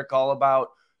 Is Derrick all about,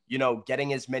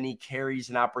 getting as many carries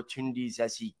and opportunities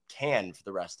as he can for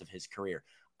the rest of his career?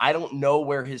 I don't know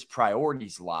where his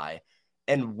priorities lie,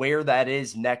 and where that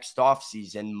is next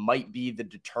offseason might be the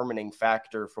determining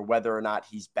factor for whether or not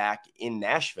he's back in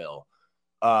Nashville.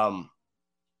 So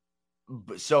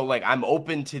I'm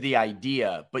open to the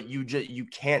idea, but you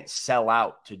can't sell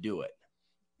out to do it.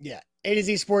 Yeah. A to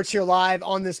Z Sports here live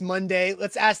on this Monday.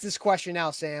 Let's ask this question now,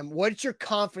 Sam. What's your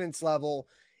confidence level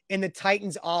in the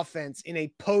Titans offense in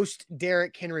a post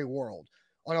Derrick Henry world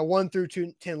on a 1 through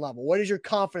 10 level? What is your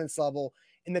confidence level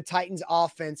in the Titans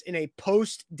offense in a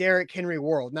post Derrick Henry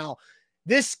world? Now,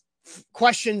 this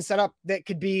question set up that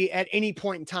could be at any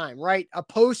point in time, right? A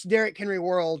post Derrick Henry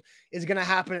world is going to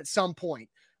happen at some point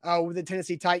with the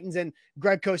Tennessee Titans, and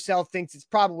Greg Cosell thinks it's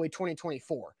probably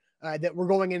 2024 that we're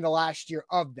going into the last year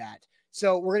of that.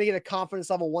 So we're going to get a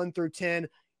confidence level 1 through 10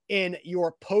 in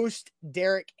your post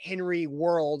Derrick Henry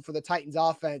world for the Titans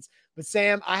offense. But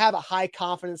Sam, I have a high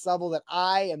confidence level that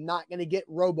I am not going to get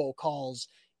robocalls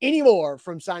anymore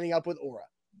from signing up with Aura.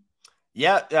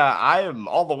 Yeah, I am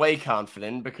all the way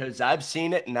confident because I've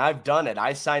seen it and I've done it.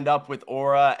 I signed up with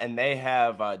Aura and they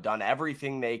have done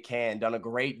everything they can, done a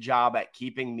great job at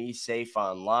keeping me safe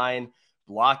online,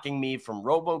 blocking me from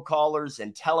robocallers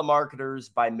and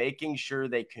telemarketers by making sure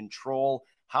they control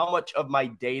how much of my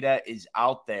data is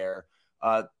out there.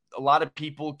 A lot of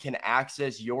people can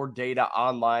access your data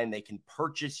online. They can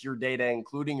purchase your data,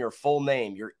 including your full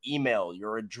name, your email,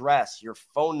 your address, your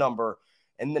phone number,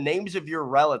 and the names of your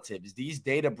relatives. These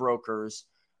data brokers,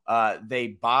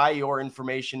 they buy your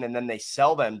information and then they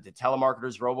sell them to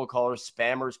telemarketers, robocallers,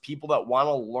 spammers, people that want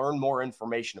to learn more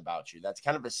information about you. That's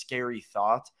kind of a scary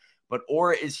thought, but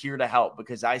Aura is here to help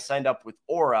because I signed up with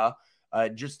Aura.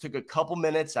 Just took a couple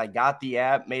minutes. I got the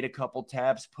app, made a couple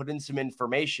tabs, put in some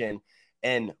information,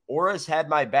 and Aura's had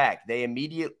my back. They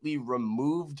immediately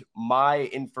removed my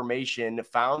information,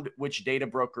 found which data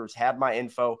brokers had my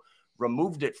info,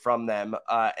 removed it from them.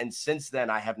 And since then,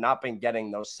 I have not been getting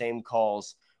those same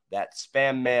calls, that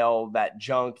spam mail, that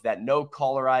junk, that no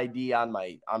caller ID on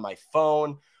my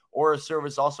phone. Aura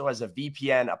service also has a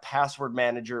VPN, a password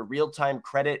manager, real-time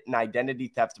credit and identity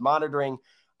theft monitoring,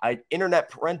 internet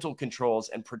parental controls,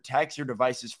 and protects your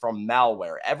devices from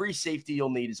malware. Every safety you'll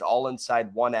need is all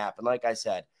inside one app. And like I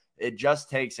said, it just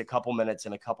takes a couple minutes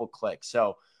and a couple clicks.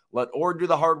 So let Aura do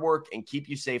the hard work and keep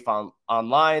you safe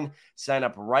online. Sign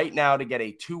up right now to get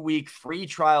a 2-week free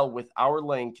trial with our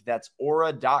link. That's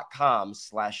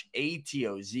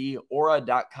aura.com/ATOZ,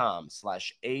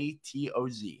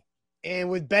 aura.com/ATOZ.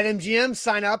 And with BetMGM,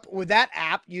 sign up with that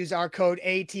app. Use our code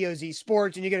ATOZ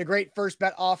Sports, and you get a great first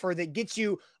bet offer that gets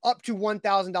you up to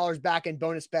 $1,000 back in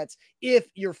bonus bets if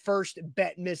your first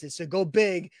bet misses. So go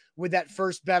big with that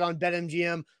first bet on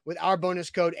BetMGM with our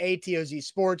bonus code ATOZ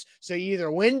Sports. So you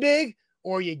either win big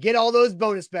or you get all those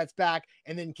bonus bets back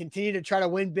and then continue to try to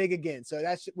win big again. So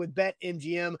that's with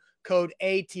BetMGM, code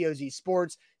ATOZ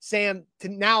Sports. Sam,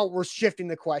 now we're shifting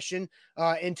the question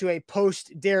into a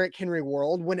post Derrick Henry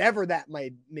world, whenever that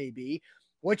may be.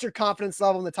 What's your confidence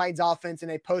level in the Titans offense in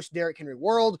a post Derrick Henry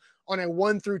world on a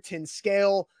 1 through 10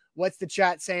 scale? What's the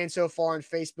chat saying so far on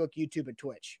Facebook, YouTube, and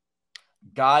Twitch?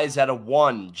 Guy's at a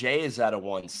 1. Jay is at a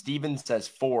 1. Steven says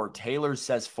 4. Taylor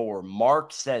says 4.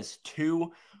 Mark says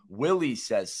 2. Willie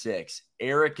says 6.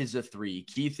 Eric is a 3.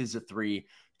 Keith is a 3.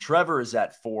 Trevor is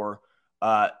at 4.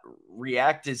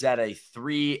 React is at a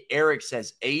 3. Eric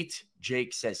says 8.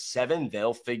 Jake says 7.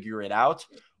 They'll figure it out.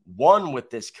 1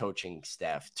 with this coaching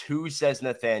staff. 2 says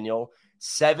Nathaniel.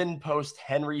 7 post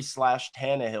Henry /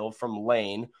 Tannehill from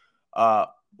Lane.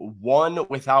 1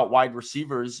 without wide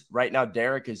receivers. Right now,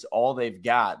 Derrick is all they've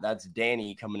got. That's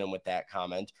Danny coming in with that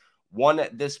comment. 1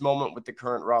 at this moment with the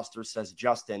current roster, says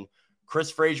Justin. Chris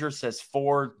Frazier says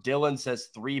 4. Dylan says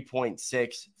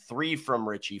 3.6. 3 from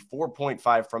Richie.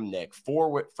 4.5 from Nick.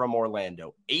 4 from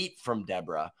Orlando. 8 from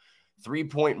Deborah.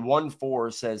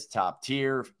 3.14 says top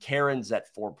tier. Karen's at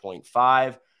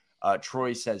 4.5.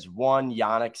 Troy says 1.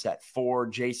 Yannick's at 4.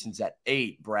 Jason's at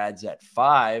 8. Brad's at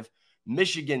 5.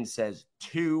 Michigan says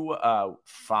 2.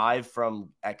 5 from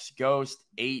X Ghost.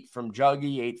 8 from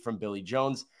Juggy. 8 from Billy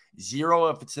Jones. 0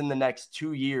 if it's in the next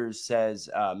 2 years, says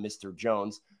Mr.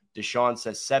 Jones. Deshaun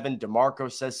says 7.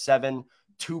 DeMarco says 7.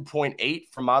 2.8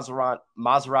 from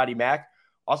Maserati Mac.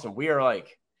 Awesome. We are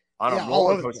like on a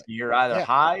roller coaster here, either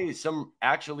high, some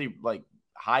actually like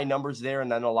high numbers there,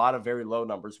 and then a lot of very low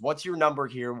numbers. What's your number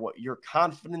here? What your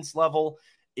confidence level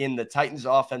in the Titans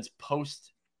offense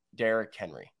post Derrick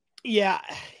Henry? Yeah,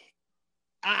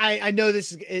 I know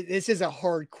this is a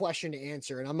hard question to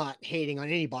answer, and I'm not hating on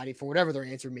anybody for whatever their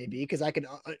answer may be, because I can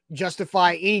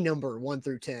justify any number 1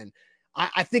 through 10.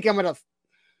 I think I'm gonna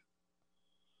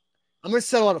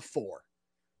settle at a 4.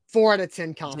 4 out of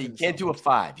 10 confidence. You can't do a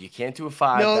 5. You can't do a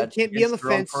 5. No, That's can't be on the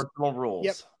fence. Personal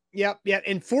rules. Yep.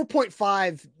 And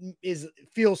 4.5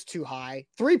 feels too high.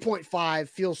 3.5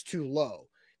 feels too low,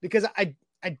 because I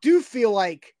do feel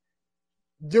like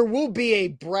there will be a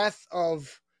breath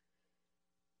of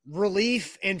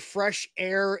relief and fresh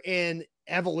air and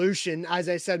evolution. As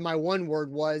I said, my one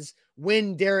word was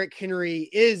when Derrick Henry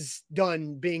is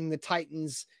done being the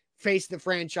Titans face the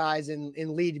franchise and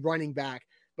lead running back,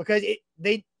 because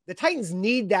the Titans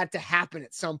need that to happen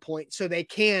at some point so they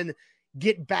can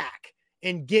get back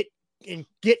and get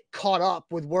caught up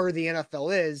with where the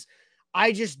NFL is.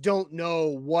 I just don't know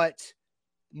what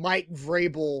Mike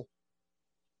Vrabel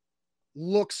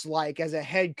looks like as a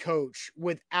head coach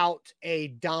without a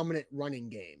dominant running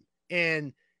game.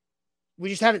 And we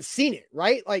just haven't seen it,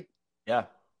 right? Like, yeah.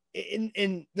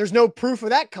 And there's no proof of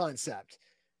that concept.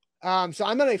 So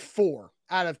I'm at a 4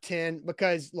 out of 10,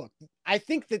 because look, I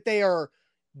think that they are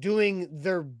doing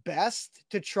their best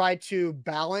to try to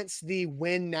balance the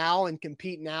win now and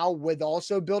compete now with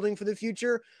also building for the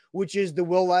future, which is the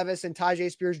Will Levis and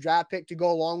Tajay Spears draft pick to go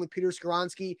along with Peter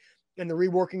Skoronski and the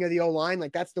reworking of the O-line.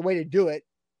 Like, that's the way to do it.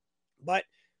 But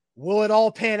will it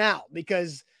all pan out?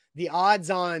 Because the odds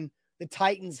on the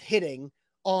Titans hitting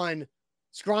on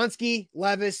Skoronski,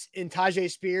 Levis, and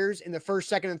Tajay Spears in the first,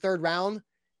 second, and third round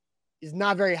is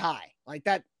not very high. Like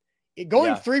that,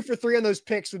 going 3 for 3 on those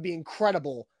picks would be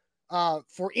incredible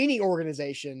for any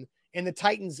organization. And the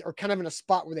Titans are kind of in a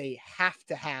spot where they have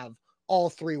to have all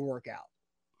 3 work out.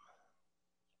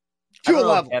 To a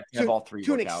level,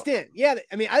 to an extent. Yeah,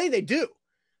 I mean, I think they do.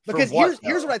 Because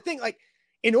here's what I think. Like,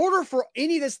 in order for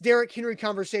any of this Derrick Henry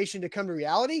conversation to come to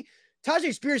reality,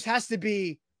 Tajay Spears has to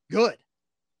be good.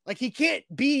 Like, he can't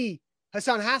be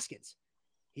Hassan Haskins.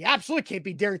 He absolutely can't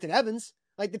be Darrington Evans.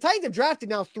 Like, the Titans have drafted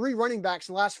now 3 running backs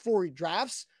in the last 4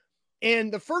 drafts.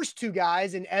 And the first 2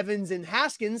 guys, in Evans and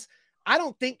Haskins, I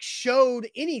don't think showed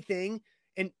anything.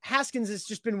 And Haskins has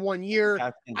just been 1 year.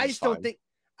 I just don't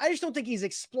think he's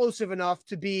explosive enough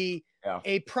to be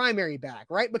a primary back,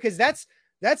 right? Because that's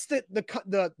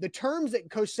the terms that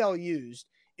Cosell used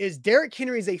is Derrick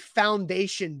Henry is a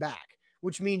foundation back,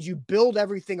 which means you build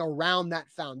everything around that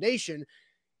foundation.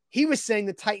 He was saying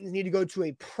the Titans need to go to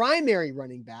a primary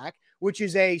running back, which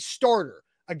is a starter,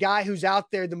 a guy who's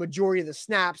out there the majority of the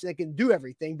snaps that can do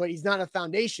everything, but he's not a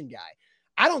foundation guy.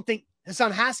 I don't think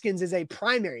Hassan Haskins is a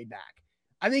primary back.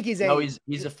 I think he's a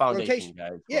foundation guy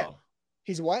as well. Yeah.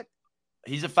 He's what?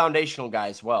 He's a foundational guy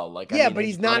as well. Like, but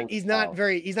he's not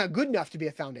good enough to be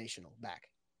a foundational back.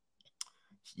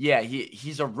 Yeah,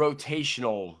 he's a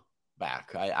rotational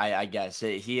back. I guess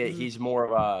he's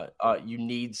more of you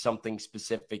need something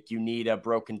specific. You need a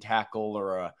broken tackle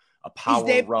or a power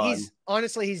run.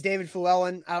 He's David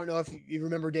Llewellyn. I don't know if you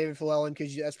remember David Llewellyn,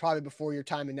 because that's probably before your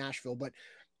time in Nashville, but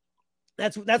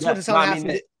that's what Hassan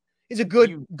Haskins is. He's a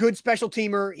good special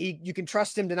teamer. You can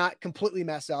trust him to not completely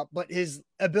mess up, but his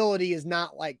ability is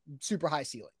not like super high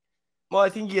ceiling. Well, I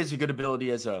think he has a good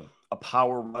ability as a a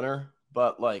power runner,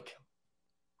 but like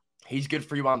he's good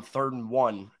for you on 3rd and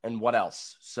 1 and what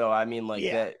else? So, I mean, like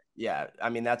that. Yeah. I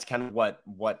mean, that's kind of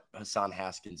what Hassan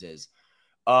Haskins is.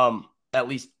 At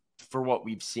least for what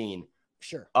we've seen.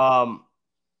 Sure.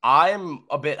 I'm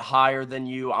a bit higher than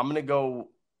you. I'm going to go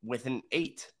with an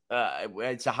 8.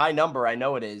 It's a high number. I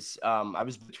know it is. I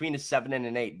was between a 7 and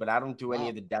an 8, but I don't do any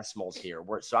of the decimals here.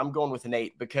 So I'm going with an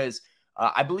 8 because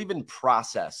I believe in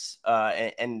process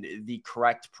and the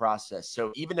correct process.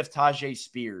 So even if Tajay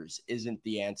Spears isn't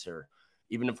the answer,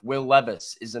 even if Will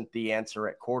Levis isn't the answer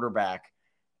at quarterback,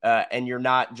 and you're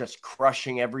not just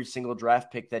crushing every single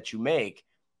draft pick that you make,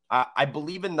 I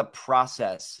believe in the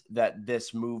process that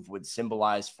this move would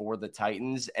symbolize for the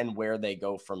Titans and where they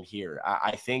go from here.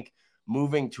 I think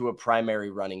moving to a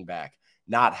primary running back,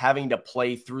 not having to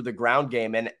play through the ground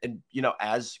game. And you know,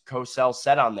 as Cosell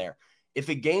said on there, if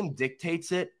a game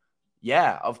dictates it,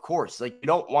 yeah, of course. Like, you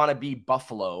don't want to be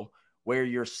Buffalo where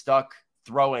you're stuck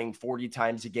throwing 40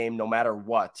 times a game no matter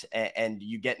what, and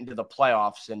you get into the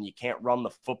playoffs and you can't run the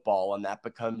football, and that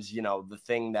becomes, you know, the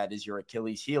thing that is your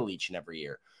Achilles heel each and every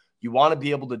year. You want to be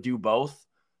able to do both,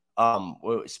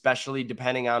 especially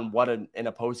depending on what an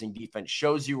opposing defense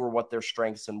shows you or what their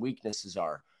strengths and weaknesses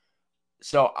are.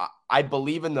 So I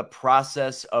believe in the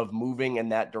process of moving in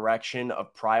that direction,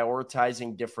 of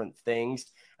prioritizing different things.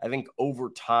 I think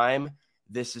over time,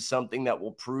 this is something that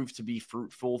will prove to be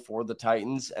fruitful for the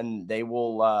Titans, and they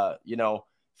will, you know,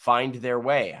 find their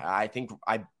way. I think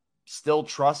I still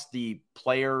trust the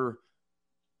player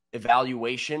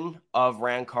evaluation of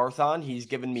Ran Carthon. He's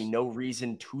given me no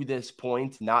reason to this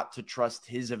point not to trust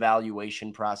his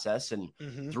evaluation process and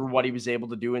through what he was able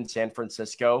to do in San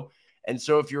Francisco. And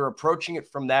so if you're approaching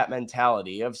it from that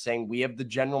mentality of saying we have the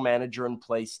general manager in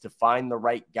place to find the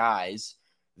right guys,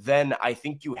 then I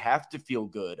think you have to feel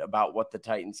good about what the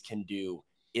Titans can do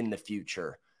in the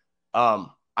future.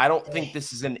 I don't think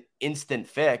this is an instant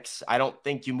fix. I don't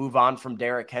think you move on from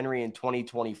Derrick Henry in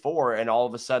 2024 and all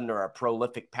of a sudden are a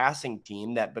prolific passing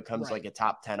team that becomes like a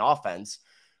top 10 offense.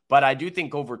 But I do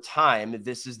think over time,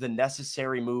 this is the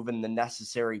necessary move and the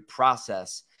necessary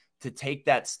process to take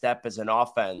that step as an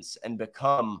offense and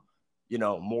become, you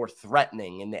know, more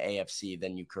threatening in the AFC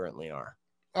than you currently are.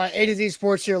 All right, A to Z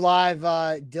Sports here live.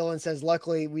 Dylan says,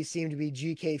 luckily we seem to be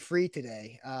GK free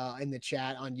today in the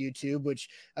chat on YouTube, which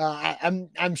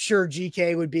I'm sure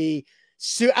GK would be.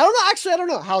 I don't know. Actually, I don't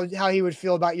know how he would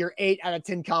feel about your 8 out of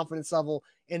 10 confidence level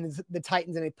in the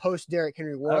Titans in a post Derrick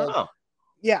Henry world. I don't know.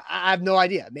 Yeah, I have no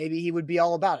idea. Maybe he would be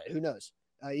all about it. Who knows?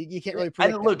 You can't really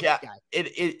predict. And look,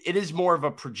 it is more of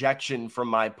a projection from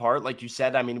my part. Like you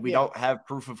said, I mean, we don't have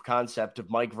proof of concept of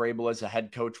Mike Vrabel as a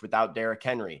head coach without Derrick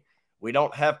Henry. We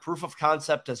don't have proof of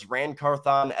concept as Ran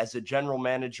Carthon as a general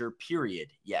manager,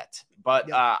 period, yet.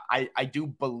 But I do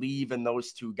believe in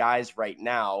those two guys right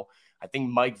now. I think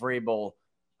Mike Vrabel,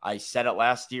 I said it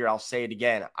last year, I'll say it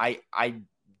again. I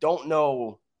don't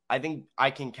know. I think I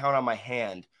can count on my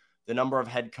hand the number of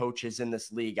head coaches in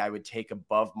this league I would take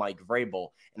above Mike Vrabel,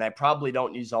 and I probably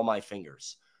don't use all my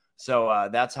fingers. So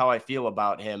that's how I feel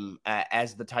about him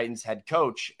as the Titans head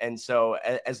coach. And so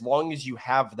as long as you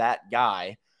have that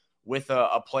guy with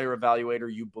a player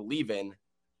evaluator you believe in,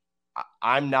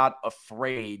 I'm not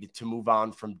afraid to move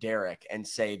on from Derrick and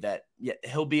say that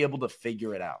he'll be able to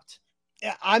figure it out.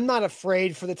 I'm not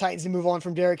afraid for the Titans to move on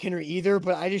from Derrick Henry either,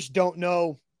 but I just don't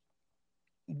know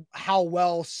how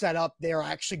well set up they're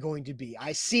actually going to be.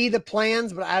 I see the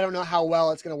plans, but I don't know how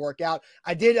well it's going to work out.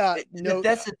 I did know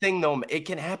that's the thing though. It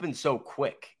can happen so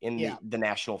quick in the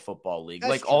National Football League.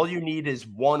 That's like true. All you need is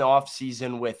one off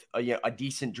season with a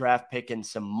decent draft pick and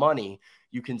some money.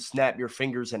 You can snap your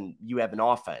fingers and you have an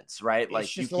offense, right? It's like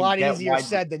just you a lot easier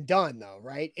said than done though.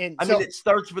 Right. And I mean, it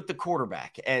starts with the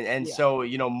quarterback. And so,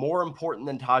 you know, more important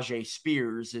than Tajay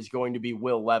Spears is going to be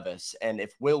Will Levis. And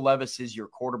if Will Levis is your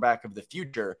quarterback of the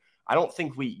future, I don't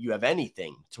think you have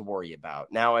anything to worry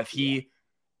about. Now, if he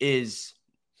is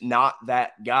not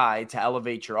that guy to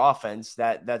elevate your offense,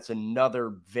 that's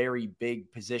another very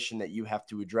big position that you have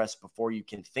to address before you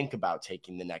can think about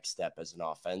taking the next step as an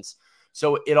offense.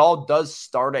 So it all does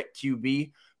start at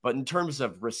QB, but in terms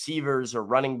of receivers or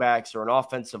running backs or an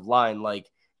offensive line, like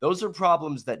those are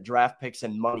problems that draft picks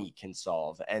and money can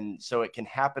solve. And so it can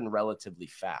happen relatively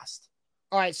fast.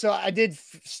 All right, so I did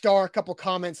star a couple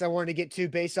comments I wanted to get to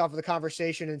based off of the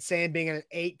conversation, and Sam being at an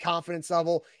 8 confidence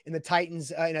level in the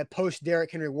Titans in a post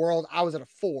Derrick Henry world. I was at a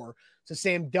 4. So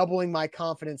Sam doubling my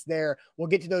confidence there. We'll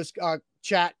get to those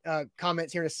chat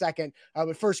comments here in a second.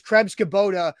 But first, Krebs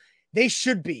Kubota, they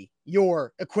should be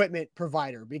your equipment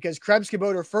provider because Krebs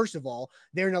Kubota, first of all,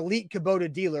 they're an elite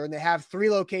Kubota dealer and they have 3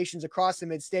 locations across the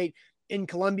mid-state. in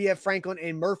Columbia, Franklin,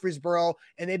 and Murfreesboro,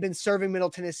 and they've been serving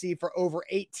Middle Tennessee for over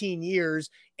 18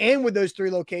 years. And with those 3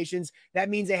 locations, that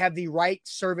means they have the right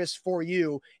service for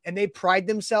you, and they pride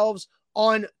themselves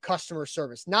on customer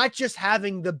service, not just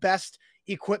having the best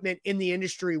equipment in the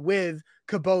industry with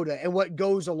Kubota and what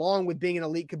goes along with being an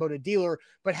elite Kubota dealer,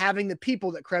 but having the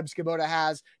people that Krebs Kubota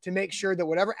has to make sure that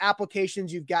whatever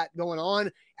applications you've got going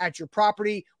on at your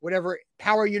property, whatever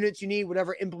power units you need,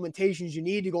 whatever implementations you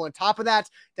need to go on top of that,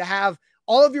 to have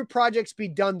all of your projects be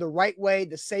done the right way,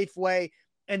 the safe way,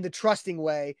 and the trusting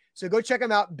way. So go check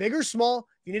them out, big or small.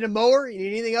 If you need a mower, you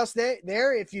need anything else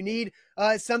there. If you need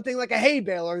something like a hay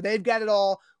baler, they've got it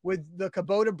all with the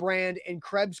Kubota brand and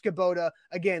Krebs Kubota,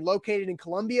 again, located in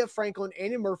Columbia, Franklin,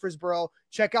 and in Murfreesboro.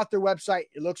 Check out their website.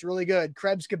 It looks really good.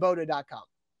 KrebsKubota.com.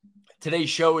 Today's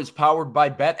show is powered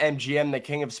by BetMGM, the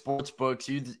king of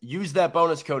sportsbooks. Use that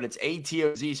bonus code. It's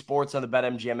ATOZ Sports on the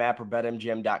BetMGM app or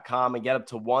BetMGM.com and get up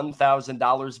to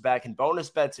 $1,000 back in bonus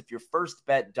bets if your first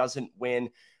bet doesn't win.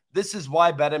 This is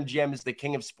why BetMGM is the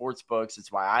king of sportsbooks.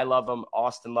 It's why I love them.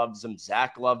 Austin loves them.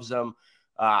 Zach loves them.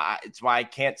 It's why I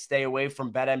can't stay away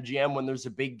from BetMGM when there's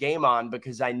a big game on,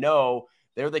 because I know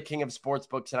they're the king of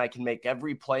sportsbooks and I can make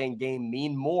every play and game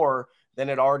mean more than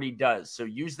it already does. So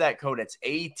use that code. It's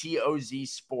ATOZ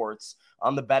Sports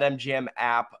on the BetMGM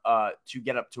app to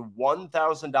get up to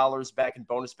 $1,000 back in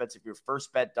bonus bets if your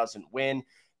first bet doesn't win.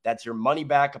 That's your money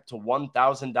back up to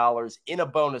 $1,000 in a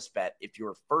bonus bet if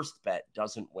your first bet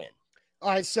doesn't win. All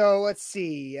right, so let's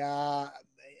see.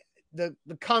 The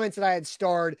comments that I had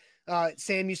starred,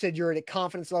 Sam, you said you're at a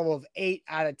confidence level of 8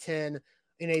 out of 10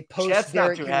 in a post. Chet's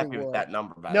not too Henry happy world. with that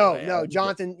number. By the way. No,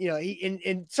 Jonathan. You know,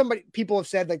 and people have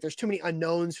said like there's too many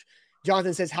unknowns.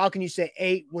 Jonathan says, "How can you say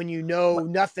 8 when you know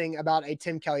nothing about a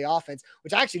Tim Kelly offense?"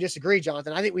 Which I actually disagree,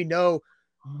 Jonathan. I think we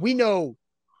know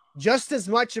just as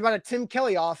much about a Tim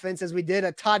Kelly offense as we did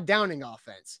a Todd Downing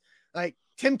offense. Like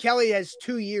Tim Kelly has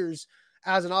 2 years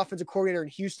as an offensive coordinator in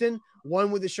Houston, one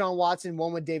with Deshaun Watson,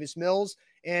 one with Davis Mills,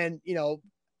 and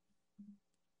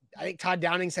I think Todd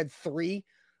Downing's had 3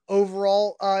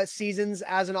 overall seasons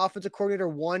as an offensive coordinator,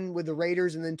 1 with the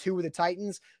Raiders and then 2 with the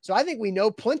Titans. So I think we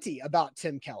know plenty about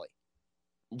Tim Kelly.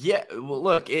 Yeah, well,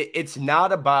 look, it's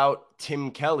not about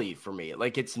Tim Kelly for me.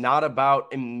 Like, it's not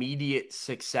about immediate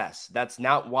success. That's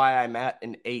not why I'm at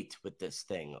an 8 with this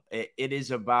thing. It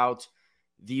is about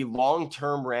the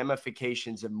long-term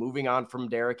ramifications of moving on from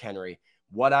Derrick Henry.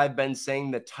 What I've been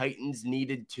saying the Titans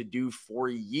needed to do for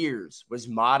years was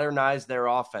modernize their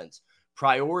offense,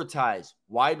 prioritize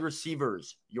wide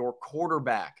receivers, your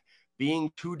quarterback,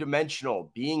 being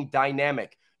two-dimensional, being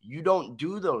dynamic. You don't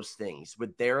do those things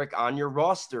with Derrick on your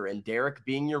roster and Derrick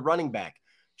being your running back.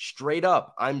 Straight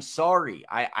up, I'm sorry.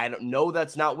 I don't know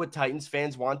that's not what Titans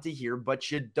fans want to hear, but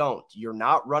you don't. You're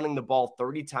not running the ball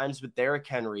 30 times with Derrick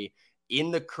Henry in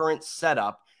the current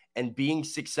setup and being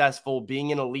successful,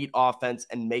 being an elite offense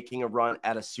and making a run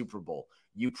at a Super Bowl.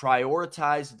 You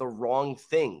prioritize the wrong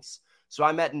things. So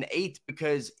I'm at an 8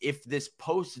 because if this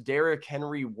post-Derrick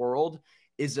Henry world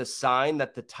is a sign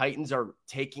that the Titans are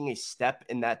taking a step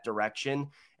in that direction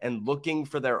and looking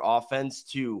for their offense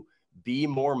to be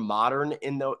more modern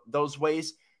in those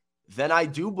ways, then I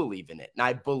do believe in it. And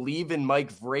I believe in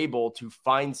Mike Vrabel to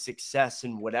find success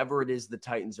in whatever it is the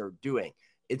Titans are doing.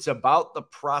 It's about the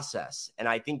process. And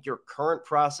I think your current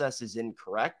process is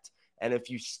incorrect. And if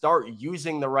you start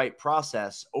using the right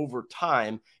process over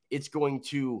time, it's going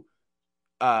to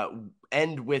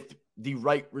end with the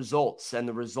right results and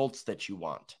the results that you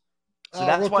want. So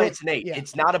that's why it's an 8. Yeah.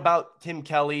 It's not about Tim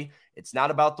Kelly. It's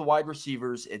not about the wide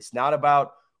receivers. It's not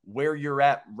about where you're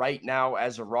at right now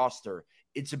as a roster.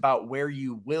 It's about where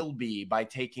you will be by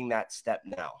taking that step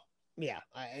now. Yeah,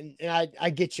 I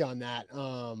get you on that.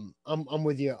 I'm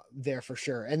with you there for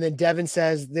sure. And then Devin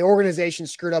says the organization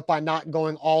screwed up by not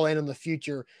going all in on the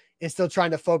future and still trying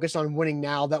to focus on winning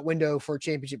now. That window for a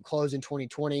championship closed in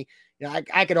 2020.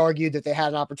 I could argue that they had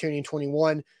an opportunity in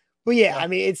 21, but yeah, I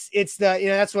mean, it's the,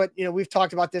 that's what, we've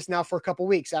talked about this now for a couple of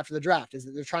weeks after the draft, is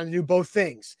that they're trying to do both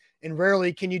things, and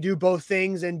rarely can you do both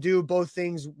things and do both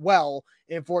things well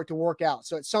and for it to work out.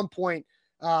 So at some point,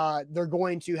 they're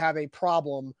going to have a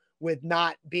problem with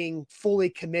not being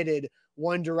fully committed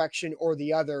one direction or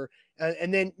the other.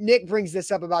 And then Nick brings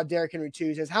this up about Derrick Henry too.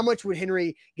 He says, how much would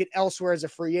Henry get elsewhere as a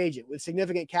free agent? With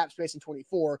significant cap space in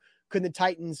 24, could the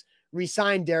Titans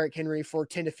re-sign Derrick Henry for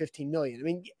 10 to 15 million? I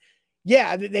mean,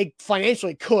 yeah, they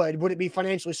financially could. Would it be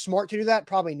financially smart to do that?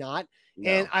 Probably not. No.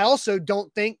 And I also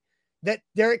don't think that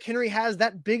Derrick Henry has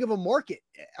that big of a market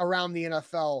around the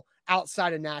NFL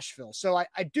outside of Nashville. So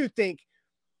I do think,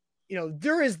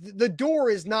 the door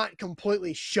is not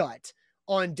completely shut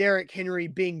on Derrick Henry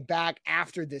being back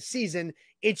after this season.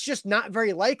 It's just not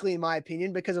very likely, in my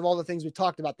opinion, because of all the things we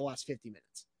talked about the last 50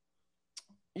 minutes.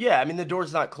 Yeah, I mean, the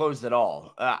door's not closed at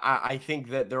all. I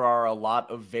think that there are a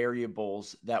lot of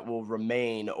variables that will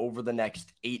remain over the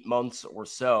next 8 months or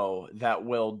so that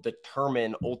will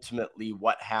determine ultimately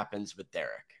what happens with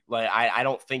Derrick. Like, I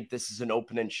don't think this is an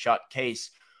open and shut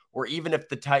case, or even if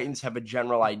the Titans have a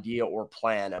general idea or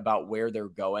plan about where they're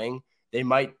going, they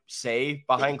might say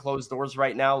behind closed doors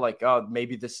right now, like, oh,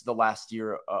 maybe this is the last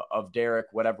year of Derrick,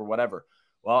 whatever.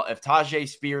 Well, if Tajay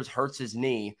Spears hurts his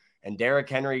knee, and Derrick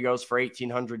Henry goes for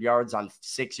 1,800 yards on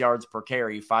 6 yards per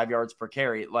carry, 5 yards per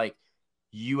carry, like,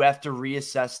 you have to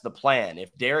reassess the plan.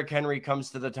 If Derrick Henry comes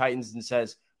to the Titans and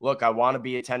says, look, I want to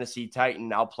be a Tennessee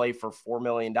Titan, I'll play for $4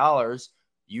 million,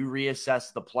 you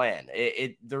reassess the plan.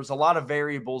 There's a lot of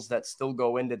variables that still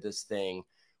go into this thing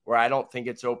where I don't think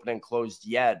it's open and closed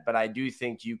yet, but I do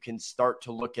think you can start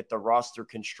to look at the roster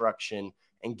construction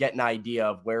and get an idea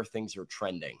of where things are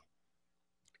trending.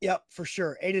 Yep, for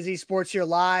sure. A to Z Sports here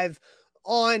live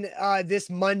on this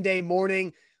Monday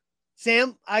morning.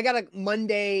 Sam, I got a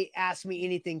Monday Ask Me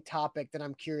Anything topic that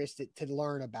I'm curious to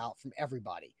learn about from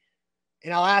everybody.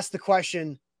 And I'll ask the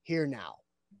question here now.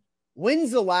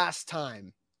 When's the last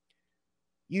time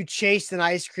you chased an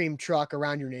ice cream truck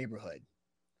around your neighborhood?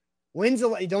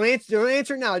 Don't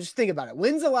answer it now. Just think about it.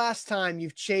 When's the last time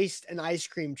you've chased an ice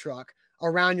cream truck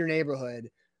around your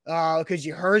neighborhood because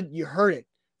you heard it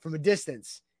from a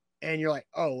distance? And you're like,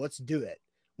 oh, let's do it.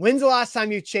 When's the last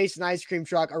time you chased an ice cream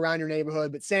truck around your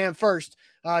neighborhood? But Sam, first,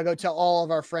 go tell all of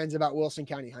our friends about Wilson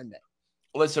County Hyundai.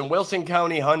 Listen, Wilson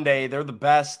County Hyundai, they're the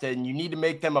best, and you need to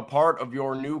make them a part of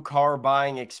your new car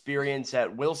buying experience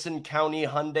at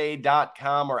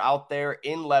wilsoncountyhyundai.com or out there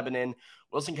in Lebanon.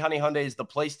 Wilson County Hyundai is the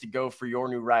place to go for your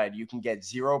new ride. You can get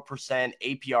 0%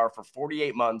 APR for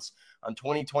 48 months on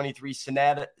 2023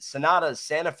 Sonatas,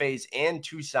 Santa Fe's, and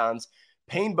Tucson's.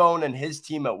 Payne Bone and his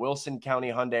team at Wilson County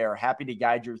Hyundai are happy to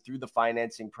guide you through the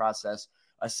financing process,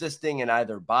 assisting in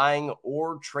either buying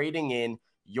or trading in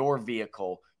your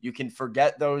vehicle. You can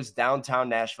forget those downtown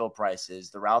Nashville prices.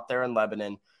 They're out there in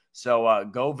Lebanon. So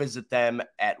go visit them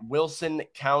at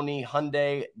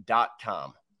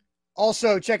wilsoncountyhyundai.com.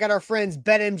 Also, check out our friends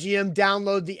BetMGM.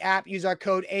 Download the app. Use our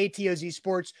code ATOZ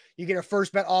Sports. You get a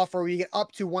first bet offer where you get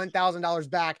up to $1,000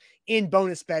 back in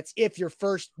bonus bets if your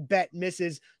first bet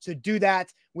misses. So do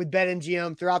that with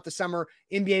BetMGM throughout the summer.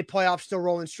 NBA playoffs still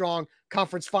rolling strong.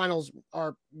 Conference finals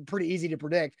are pretty easy to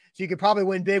predict. So you could probably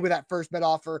win big with that first bet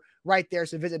offer right there.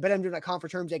 So visit BetMGM.com for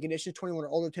terms and conditions. 21 or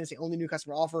older, Tennessee only, new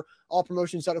customer offer. All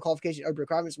promotions, subject to qualification, other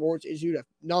requirements, rewards issued of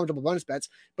knowledgeable bonus bets.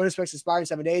 Bonus bets expire in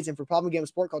 7 days. And for problem game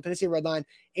sport, call Tennessee Redline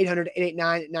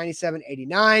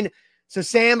 800-889-9789. So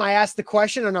Sam, I asked the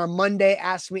question on our Monday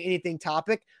Ask Me Anything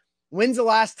topic. When's the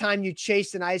last time you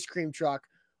chased an ice cream truck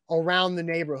around the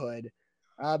neighborhood?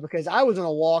 Because I was on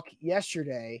a walk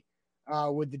yesterday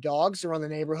with the dogs around the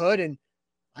neighborhood, and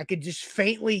I could just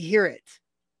faintly hear it.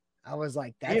 I was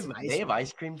like, "That's nice." They have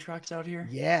ice cream trucks out here.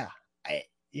 Yeah,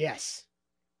 yes,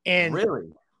 and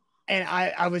really, and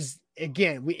I was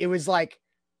again. It was like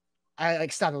I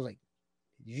stopped. I was like,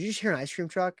 "Did you just hear an ice cream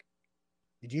truck?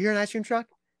 Did you hear an ice cream truck?"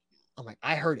 I'm like,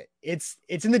 "I heard it. It's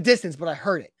in the distance, but I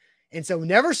heard it." And so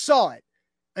never saw it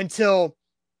until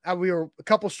we were a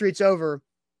couple streets over,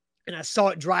 and I saw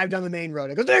it drive down the main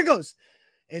road. I go, there it goes.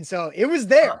 And so it was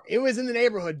there. It was in the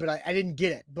neighborhood, but I didn't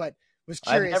get it. But was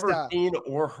curious. I've never seen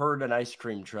or heard an ice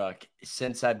cream truck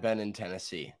since I've been in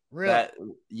Tennessee. Really? I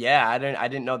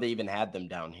didn't know they even had them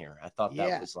down here. I thought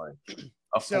that was like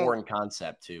a foreign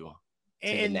concept to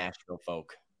the Nashville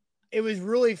folk. It was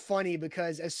really funny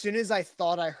because as soon as I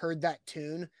thought I heard that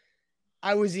tune,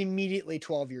 I was immediately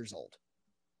 12 years old.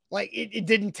 Like it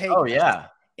didn't take. Oh yeah.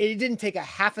 It didn't take a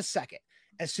half a second.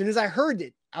 As soon as I heard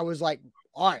it, I was like,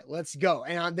 all right, let's go.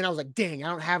 And then I was like, dang, I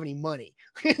don't have any money.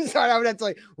 So I would have to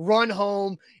like run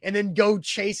home and then go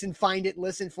chase and find it,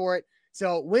 listen for it.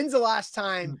 So when's the last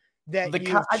time that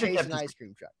you chased an ice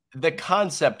cream truck? The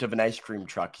concept of an ice cream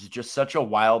truck is just such a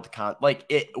wild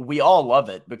we all love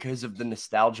it because of the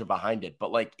nostalgia behind it.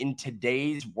 But like in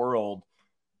today's world,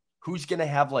 who's going to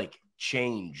have like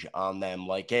change on them?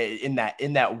 Like in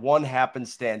that one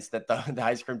happenstance that the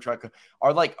ice cream truck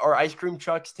are ice cream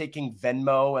trucks taking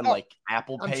Venmo and like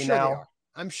Apple Pay now?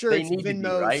 I'm sure it's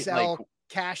Venmo, right? Sell, like,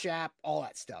 Cash App, all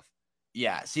that stuff.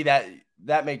 Yeah. See, that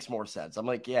makes more sense. I'm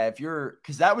like, yeah,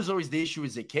 because that was always the issue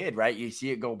as a kid, right? You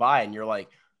see it go by and you're like,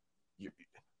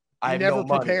 I have no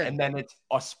money. And then it's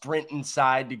a sprint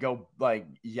inside to go like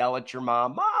yell at your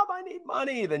mom, I need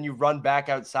money. Then you run back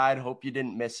outside, hope you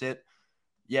didn't miss it.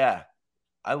 Yeah.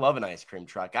 I love an ice cream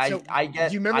truck. Do you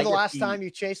remember the last time you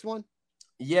chased one?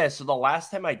 Yeah, so the last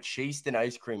time I chased an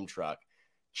ice cream truck,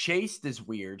 chased is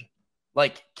weird.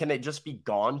 Like, can it just be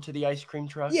gone to the ice cream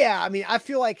truck? Yeah, I mean, I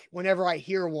feel like whenever I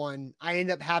hear one, I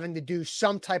end up having to do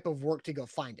some type of work to go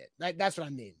find it. That's what I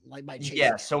mean, like by chasing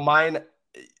Yeah, it. so mine,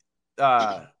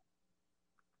 uh,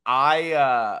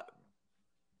 I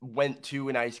went to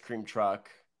an ice cream truck,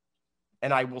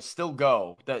 and I will still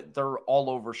go. They're all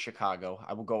over Chicago.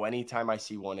 I will go anytime I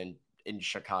see one in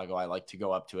Chicago. I like to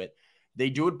go up to it. They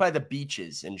do it by the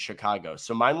beaches in Chicago.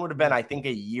 So mine would have been, I think,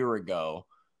 a year ago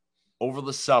over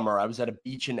the summer. I was at a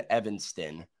beach in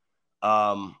Evanston,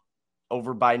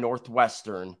 over by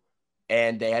Northwestern,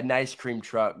 and they had an ice cream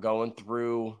truck going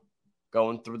through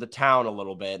the town a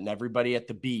little bit, and everybody at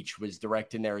the beach was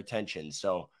directing their attention.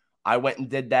 So I went and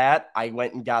did that. I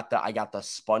went and got the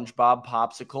SpongeBob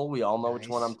popsicle. We all know which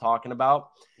one I'm talking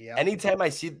about. Yeah. Anytime I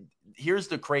see, here's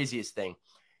the craziest thing.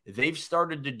 They've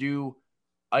started to do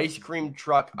ice cream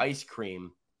truck ice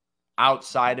cream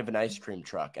outside of an ice cream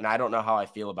truck. And I don't know how I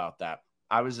feel about that.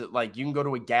 I was like, you can go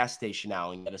to a gas station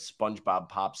now and get a SpongeBob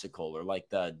popsicle, or like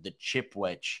the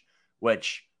Chipwich,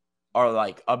 which are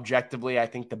like objectively, I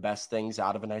think, the best things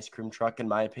out of an ice cream truck, in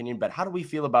my opinion. But how do we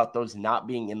feel about those not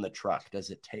being in the truck? Does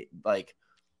it take like?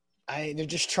 They're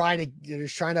just trying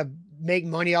to make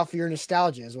money off of your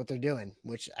nostalgia is what they're doing,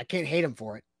 which I can't hate them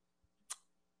for it.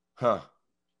 Huh.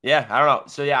 Yeah, I don't know.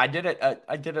 So yeah, I did it.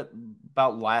 I did it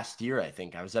about last year. I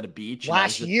think I was at a beach.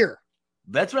 Last year.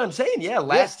 That's what I'm saying. Yeah,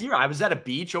 last year I was at a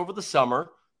beach over the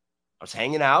summer. I was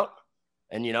hanging out,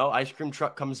 and ice cream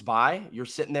truck comes by. You're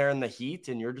sitting there in the heat,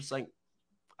 and you're just like,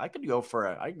 I could go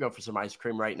for some ice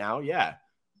cream right now. Yeah.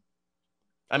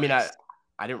 I mean, I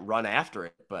didn't run after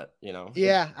it, but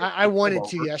Yeah, I wanted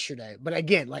to yesterday, but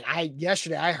again, like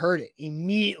yesterday I heard it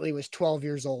immediately, was 12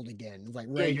 years old again, like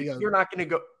ready to go. You're not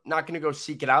gonna go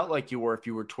seek it out like you were if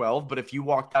you were 12, but if you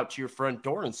walked out to your front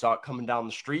door and saw it coming down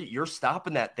the street, you're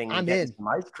stopping that thing and getting some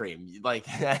ice cream. Like,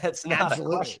 that's not a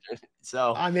question.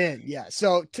 So I'm in. Yeah.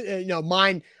 So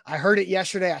mine, I heard it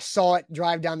yesterday. I saw it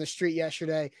drive down the street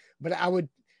yesterday, but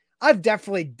I've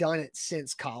definitely done it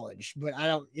since college, but I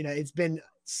don't, it's been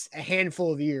a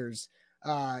handful of years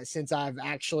since I've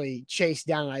actually chased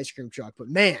down an ice cream truck. But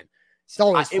man, it's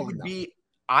always fun. It would be.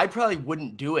 I probably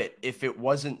wouldn't do it if it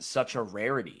wasn't such a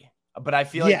rarity. But I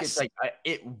feel like it's like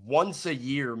it once a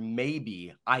year,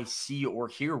 maybe I see or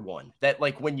hear one that,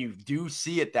 like, when you do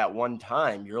see it that one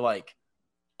time, you're like,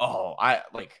 oh,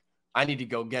 I need to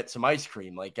go get some ice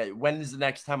cream. Like, when is the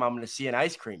next time I'm going to see an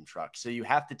ice cream truck? So you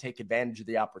have to take advantage of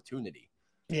the opportunity.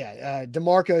 Yeah.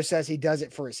 DeMarco says he does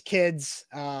it for his kids.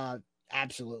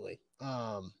 Absolutely.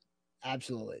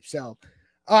 Absolutely. So,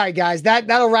 all right, guys,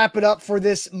 that'll wrap it up for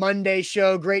this Monday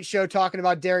show. Great show talking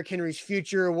about Derrick Henry's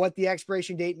future, what the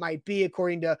expiration date might be,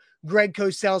 according to Greg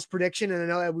Cosell's prediction. And I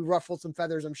know that we ruffled some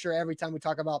feathers, I'm sure, every time we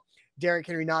talk about Derrick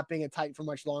Henry not being a Titan for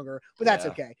much longer, but that's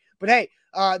okay. But hey,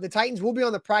 the Titans will be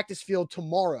on the practice field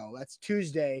tomorrow. That's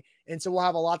Tuesday. And so we'll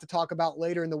have a lot to talk about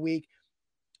later in the week,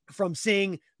 from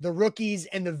seeing the rookies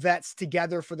and the vets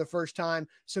together for the first time.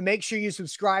 So make sure you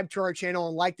subscribe to our channel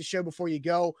and like the show before you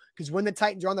go, because when the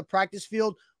Titans are on the practice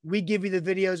field, we give you the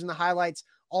videos and the highlights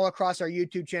all across our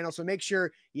YouTube channel. So make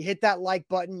sure you hit that like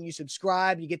button, you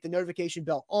subscribe, you get the notification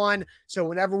bell on. So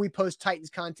whenever we post Titans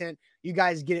content, you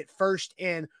guys get it first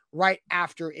and right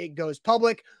after it goes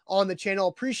public on the channel.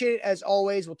 Appreciate it as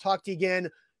always. We'll talk to you again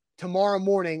tomorrow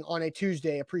morning on a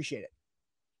Tuesday. Appreciate it.